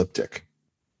apocalyptic.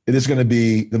 It is going to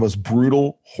be the most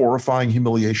brutal, horrifying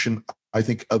humiliation, I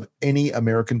think, of any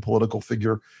American political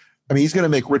figure. I mean, he's going to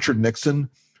make Richard Nixon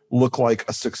look like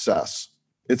a success.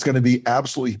 It's going to be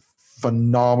absolutely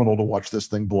phenomenal to watch this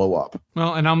thing blow up.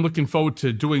 Well, and I'm looking forward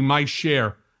to doing my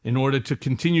share in order to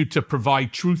continue to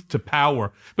provide truth to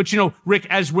power. But, Rick,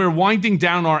 as we're winding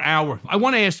down our hour, I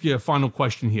want to ask you a final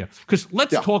question here. Because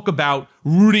let's talk about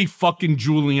Rudy fucking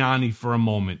Giuliani for a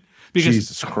moment. Because,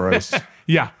 Jesus Christ.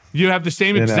 Yeah, you have the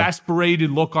same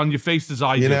exasperated look on your face as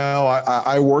I do.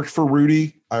 I worked for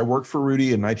Rudy. I worked for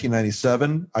Rudy in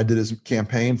 1997. I did his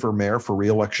campaign for mayor for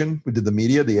re-election. We did the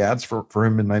media, the ads for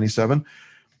him in 97.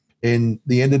 In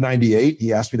the end of 98,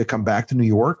 he asked me to come back to New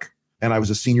York. And I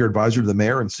was a senior advisor to the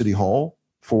mayor in City Hall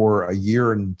for a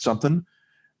year and something.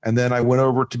 And then I went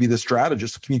over to be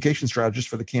the communication strategist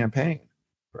for the campaign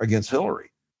against Hillary.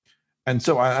 And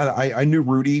so I knew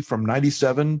Rudy from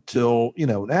 97 till,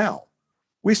 now.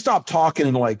 We stopped talking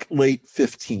in like late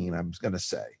 15, I'm going to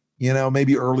say.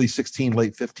 Maybe early 16,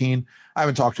 late 15. I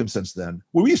haven't talked to him since then.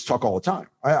 Well, we used to talk all the time.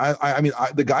 I mean,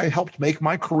 the guy helped make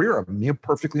my career. I'm being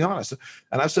perfectly honest.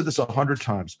 And I've said this 100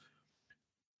 times.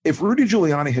 If Rudy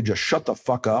Giuliani had just shut the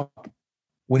fuck up,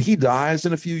 when he dies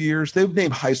in a few years, they would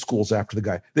name high schools after the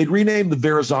guy. They'd rename the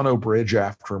Verrazano Bridge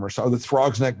after him, or the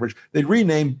Throgs Neck Bridge. They'd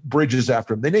rename bridges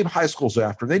after him. They name high schools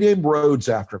after him. They name roads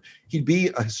after him. He'd be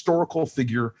a historical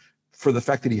figure for the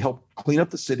fact that he helped clean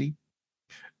up the city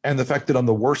and the fact that on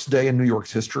the worst day in New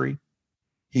York's history,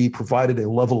 he provided a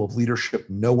level of leadership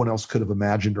no one else could have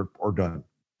imagined or done.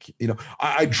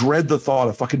 I dread the thought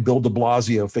of fucking Bill de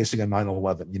Blasio facing a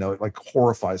 9/11. It like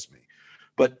horrifies me.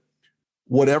 But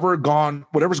whatever's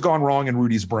gone wrong in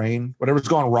Rudy's brain, whatever's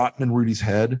gone rotten in Rudy's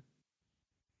head,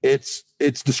 it's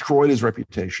destroyed his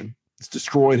reputation. It's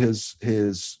destroyed his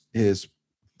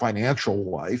financial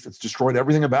life. It's destroyed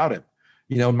everything about him.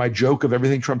 And my joke of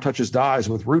everything Trump touches dies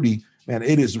with Rudy, man,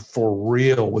 it is for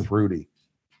real with Rudy.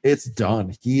 It's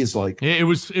done. He is like it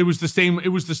was the same. It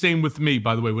was the same with me,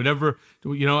 by the way. Whatever,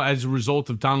 as a result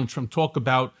of Donald Trump, talk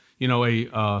about,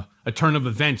 a turn of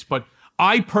events. But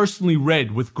I personally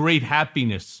read with great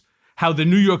happiness how the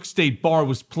New York State Bar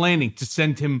was planning to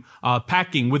send him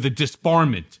packing with a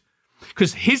disbarment,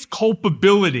 because his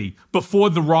culpability before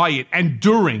the riot and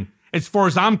during, as far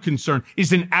as I'm concerned,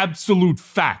 is an absolute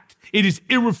fact. It is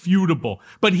irrefutable.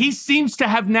 But he seems to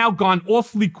have now gone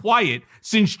awfully quiet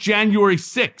since January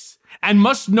 6th and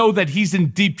must know that he's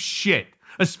in deep shit,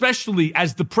 especially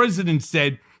as the president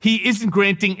said he isn't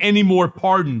granting any more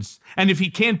pardons. And if he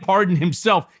can't pardon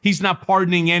himself, he's not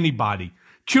pardoning anybody.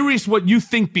 Curious what you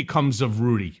think becomes of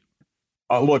Rudy.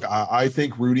 Look, I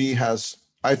think Rudy,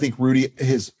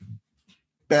 his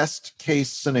best case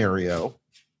scenario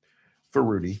for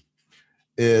Rudy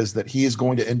is that he is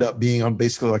going to end up being on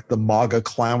basically like the MAGA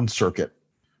clown circuit.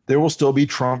 There will still be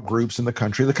Trump groups in the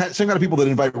country, the same kind of people that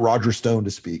invite Roger Stone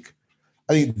to speak.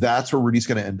 I think that's where Rudy's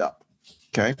going to end up.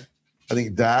 Okay. I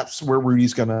think that's where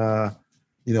Rudy's going to,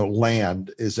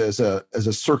 land is as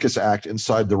a circus act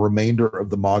inside the remainder of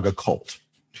the MAGA cult.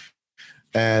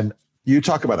 And you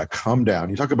talk about a come down,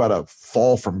 you talk about a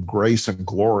fall from grace and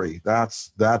glory.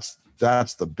 That's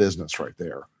the business right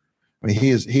there. I mean,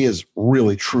 he is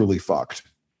really, truly fucked.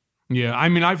 Yeah. I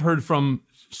mean, I've heard from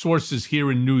sources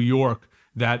here in New York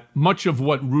that much of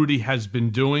what Rudy has been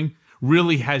doing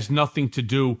really has nothing to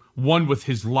do, one, with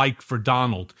his like for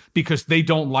Donald, because they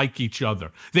don't like each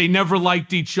other. They never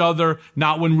liked each other,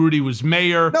 not when Rudy was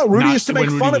mayor. No, Rudy used to make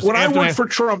fun of, when I worked for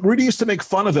Trump, Rudy used to make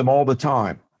fun of him all the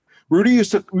time. Rudy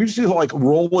used to like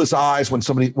roll his eyes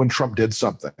when Trump did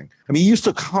something. I mean, he used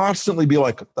to constantly be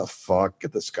like, what the fuck?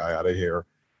 Get this guy out of here.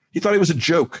 He thought he was a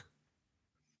joke.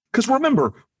 Because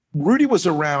remember, Rudy was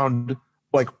around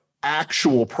like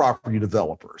actual property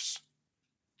developers.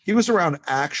 He was around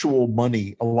actual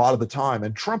money a lot of the time.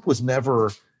 And Trump was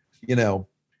never,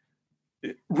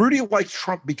 Rudy liked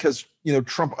Trump because,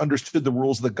 Trump understood the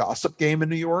rules of the gossip game in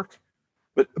New York,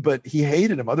 but he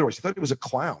hated him otherwise. He thought he was a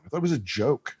clown. He thought it was a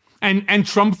joke. And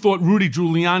Trump thought Rudy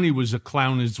Giuliani was a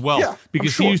clown as well,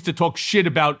 because he used to talk shit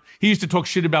about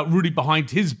Rudy behind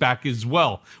his back as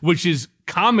well, which is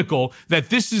comical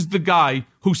that this is the guy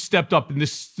who stepped up. And the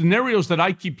scenarios that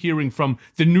I keep hearing from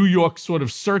the New York sort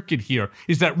of circuit here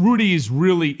is that Rudy is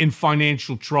really in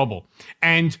financial trouble.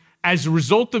 And as a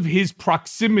result of his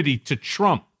proximity to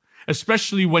Trump,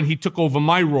 especially when he took over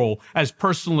my role as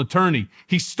personal attorney,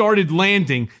 he started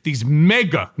landing these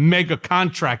mega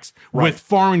contracts with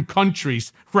foreign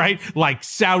countries, right? Like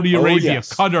Saudi Arabia,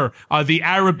 Qatar, the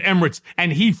Arab Emirates,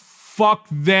 and he fucked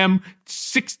them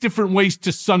 6 different ways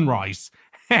to sunrise.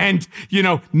 And,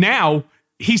 now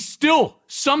he's still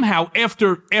somehow,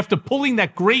 after pulling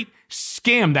that great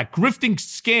scam, that grifting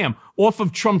scam off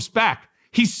of Trump's back,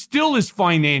 he still is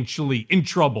financially in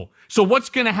trouble. So what's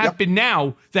going to happen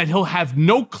now that he'll have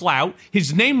no clout?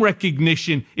 His name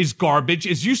recognition is garbage.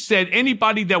 As you said,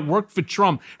 anybody that worked for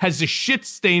Trump has a shit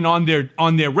stain on their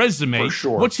resume. For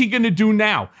sure. What's he going to do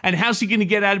now? And how's he going to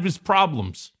get out of his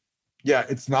problems? Yeah,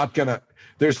 it's not going to,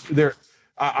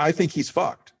 I think he's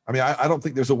fucked. I mean, I don't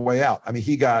think there's a way out. I mean,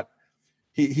 he's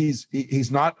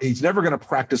never going to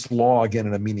practice law again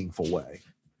in a meaningful way.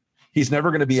 He's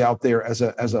never going to be out there as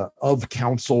a of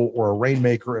counsel or a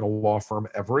rainmaker in a law firm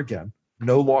ever again.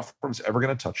 No law firm's ever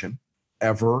going to touch him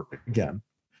ever again.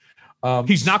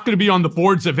 He's not going to be on the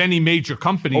boards of any major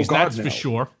companies. That's for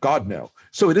sure. God, no.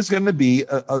 So it is going to be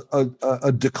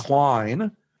a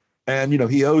decline. And,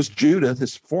 he owes Judith,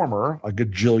 his former, $1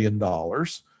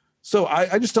 gajillion. So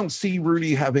I just don't see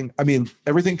Rudy having,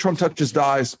 everything Trump touches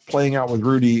dies. Playing out with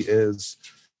Rudy is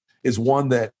one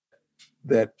that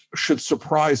should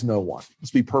surprise no one.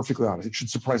 Let's be perfectly honest. It should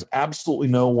surprise absolutely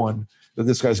no one that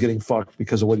this guy's getting fucked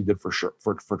because of what he did for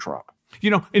Trump.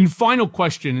 In final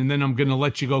question, and then I'm going to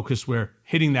let you go because we're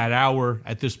hitting that hour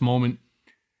at this moment.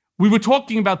 We were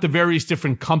talking about the various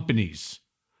different companies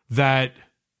that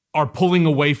are pulling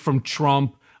away from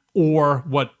Trump, or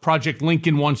what Project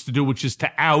Lincoln wants to do, which is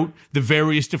to out the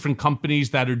various different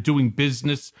companies that are doing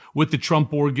business with the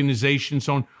Trump organization.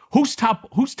 So on. Who's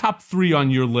top 3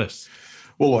 on your list?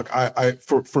 Well, look,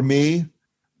 for me,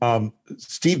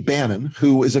 Steve Bannon,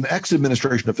 who is an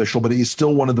ex-administration official, but he's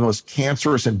still one of the most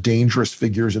cancerous and dangerous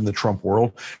figures in the Trump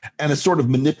world, and a sort of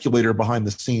manipulator behind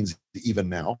the scenes even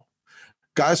now.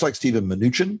 Guys like Steven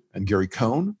Mnuchin and Gary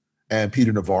Cohn and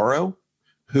Peter Navarro,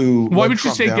 who why would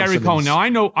you say Gary Cohn? Now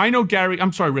I know Gary.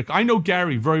 I'm sorry, Rick. I know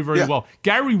Gary very, very well.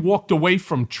 Gary walked away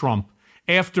from Trump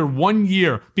after 1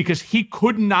 year because he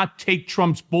could not take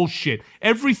Trump's bullshit.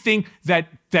 Everything that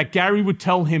Gary would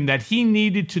tell him that he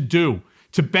needed to do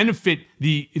to benefit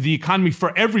the economy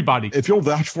for everybody. If you'll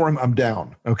vouch for him, I'm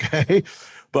down. Okay.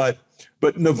 But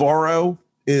Navarro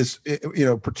is,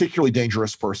 particularly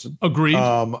dangerous person. Agreed.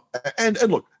 And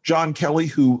look, John Kelly,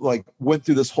 who went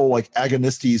through this whole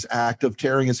Agonistes act of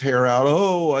tearing his hair out.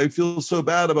 Oh, I feel so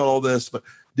bad about all this, but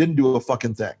didn't do a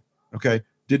fucking thing. Okay.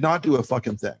 Did not do a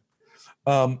fucking thing.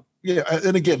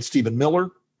 And again, Stephen Miller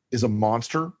is a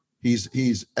monster.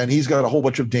 He's got a whole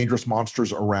bunch of dangerous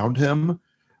monsters around him,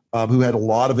 who had a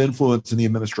lot of influence in the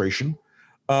administration.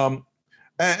 And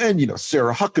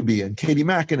Sarah Huckabee and Katie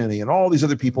McEnany and all these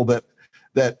other people that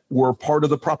that were part of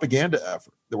the propaganda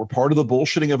effort, that were part of the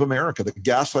bullshitting of America, the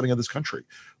gaslighting of this country.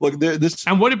 Look, this.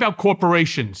 And what about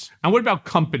corporations? And what about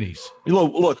companies?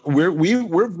 Look,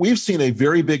 we've seen a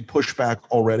very big pushback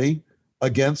already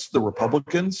against the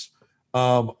Republicans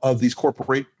of these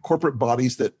corporate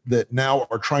bodies that now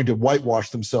are trying to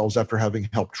whitewash themselves after having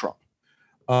helped Trump.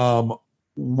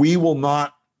 We will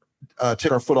not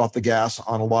take our foot off the gas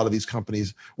on a lot of these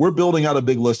companies. We're building out a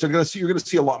big list. You're going to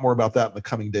see a lot more about that in the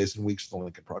coming days and weeks of the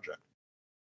Lincoln Project.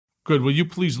 Good. Will you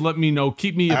please let me know?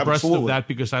 Keep me abreast Absolutely. of that,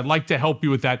 because I'd like to help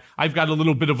you with that. I've got a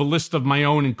little bit of a list of my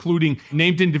own, including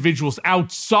named individuals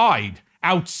outside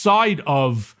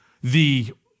of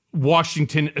the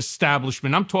Washington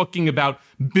establishment. I'm talking about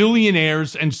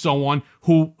billionaires and so on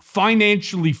who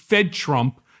financially fed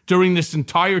Trump during this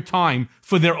entire time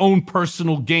for their own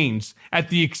personal gains at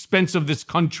the expense of this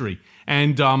country.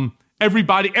 And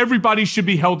everybody should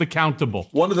be held accountable.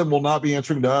 One of them will not be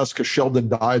answering to us because Sheldon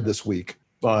died this week.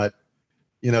 But,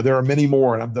 there are many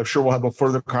more, and I'm sure we'll have a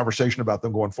further conversation about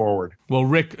them going forward. Well,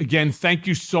 Rick, again, thank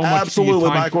you so much. Absolutely, for your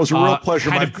time. Michael. It was a real pleasure,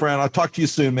 my friend. I'll talk to you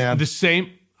soon, man. The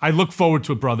same. I look forward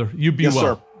to it, brother. You be well. Yes,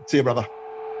 sir. See you, brother.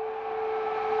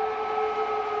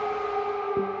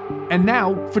 And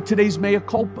now for today's Mea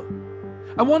Culpa.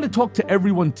 I want to talk to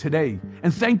everyone today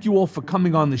and thank you all for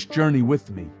coming on this journey with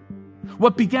me.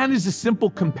 What began as a simple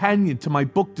companion to my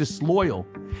book Disloyal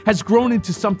has grown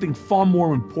into something far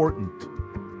more important.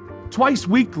 Twice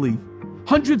weekly,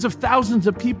 hundreds of thousands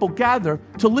of people gather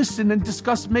to listen and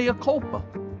discuss Mea Culpa.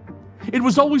 It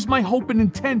was always my hope and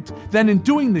intent that in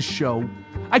doing this show,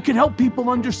 I could help people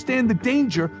understand the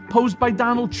danger posed by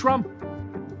Donald Trump.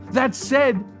 That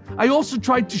said, I also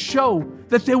tried to show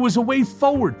that there was a way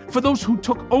forward for those who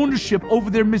took ownership over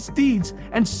their misdeeds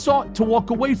and sought to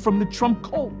walk away from the Trump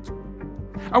cult.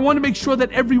 I want to make sure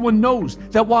that everyone knows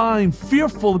that while I am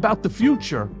fearful about the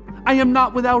future, I am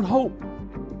not without hope.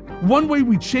 One way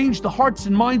we change the hearts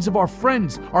and minds of our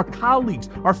friends, our colleagues,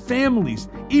 our families,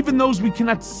 even those we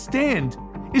cannot stand,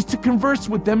 is to converse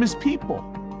with them as people.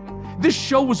 This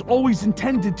show was always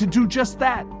intended to do just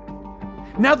that.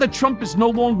 Now that Trump is no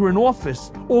longer in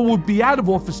office, or will be out of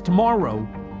office tomorrow,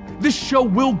 this show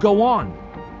will go on.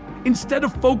 Instead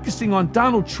of focusing on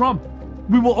Donald Trump,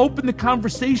 we will open the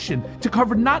conversation to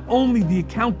cover not only the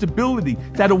accountability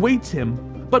that awaits him,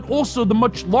 but also the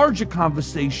much larger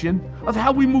conversation of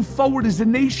how we move forward as a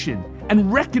nation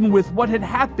and reckon with what had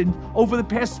happened over the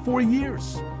past 4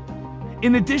 years.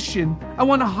 In addition, I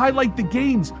want to highlight the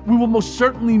gains we will most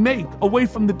certainly make away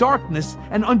from the darkness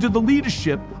and under the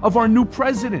leadership of our new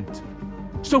president.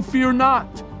 So fear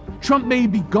not. Trump may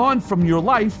be gone from your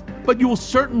life, but you will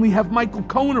certainly have Michael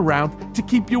Cohen around to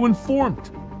keep you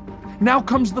informed. Now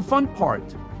comes the fun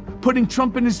part, putting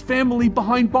Trump and his family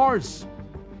behind bars.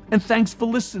 And thanks for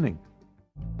listening.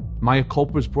 Mea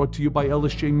Culpa is brought to you by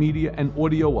LSJ Media and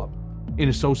Audio Up in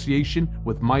association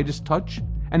with Midas Touch,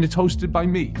 and it's hosted by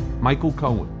me, Michael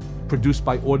Cohen, produced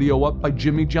by Audio Up by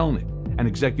Jimmy Jelnick, and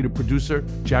executive producer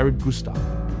Jared Gustav,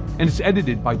 and it's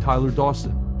edited by Tyler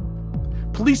Dawson.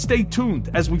 Please stay tuned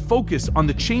as we focus on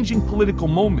the changing political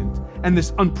moment and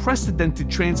this unprecedented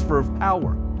transfer of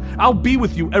power. I'll be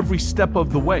with you every step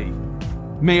of the way.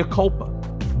 Mea Culpa,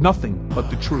 nothing but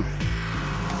the truth.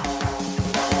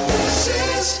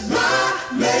 This is my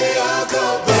mea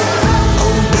culpa.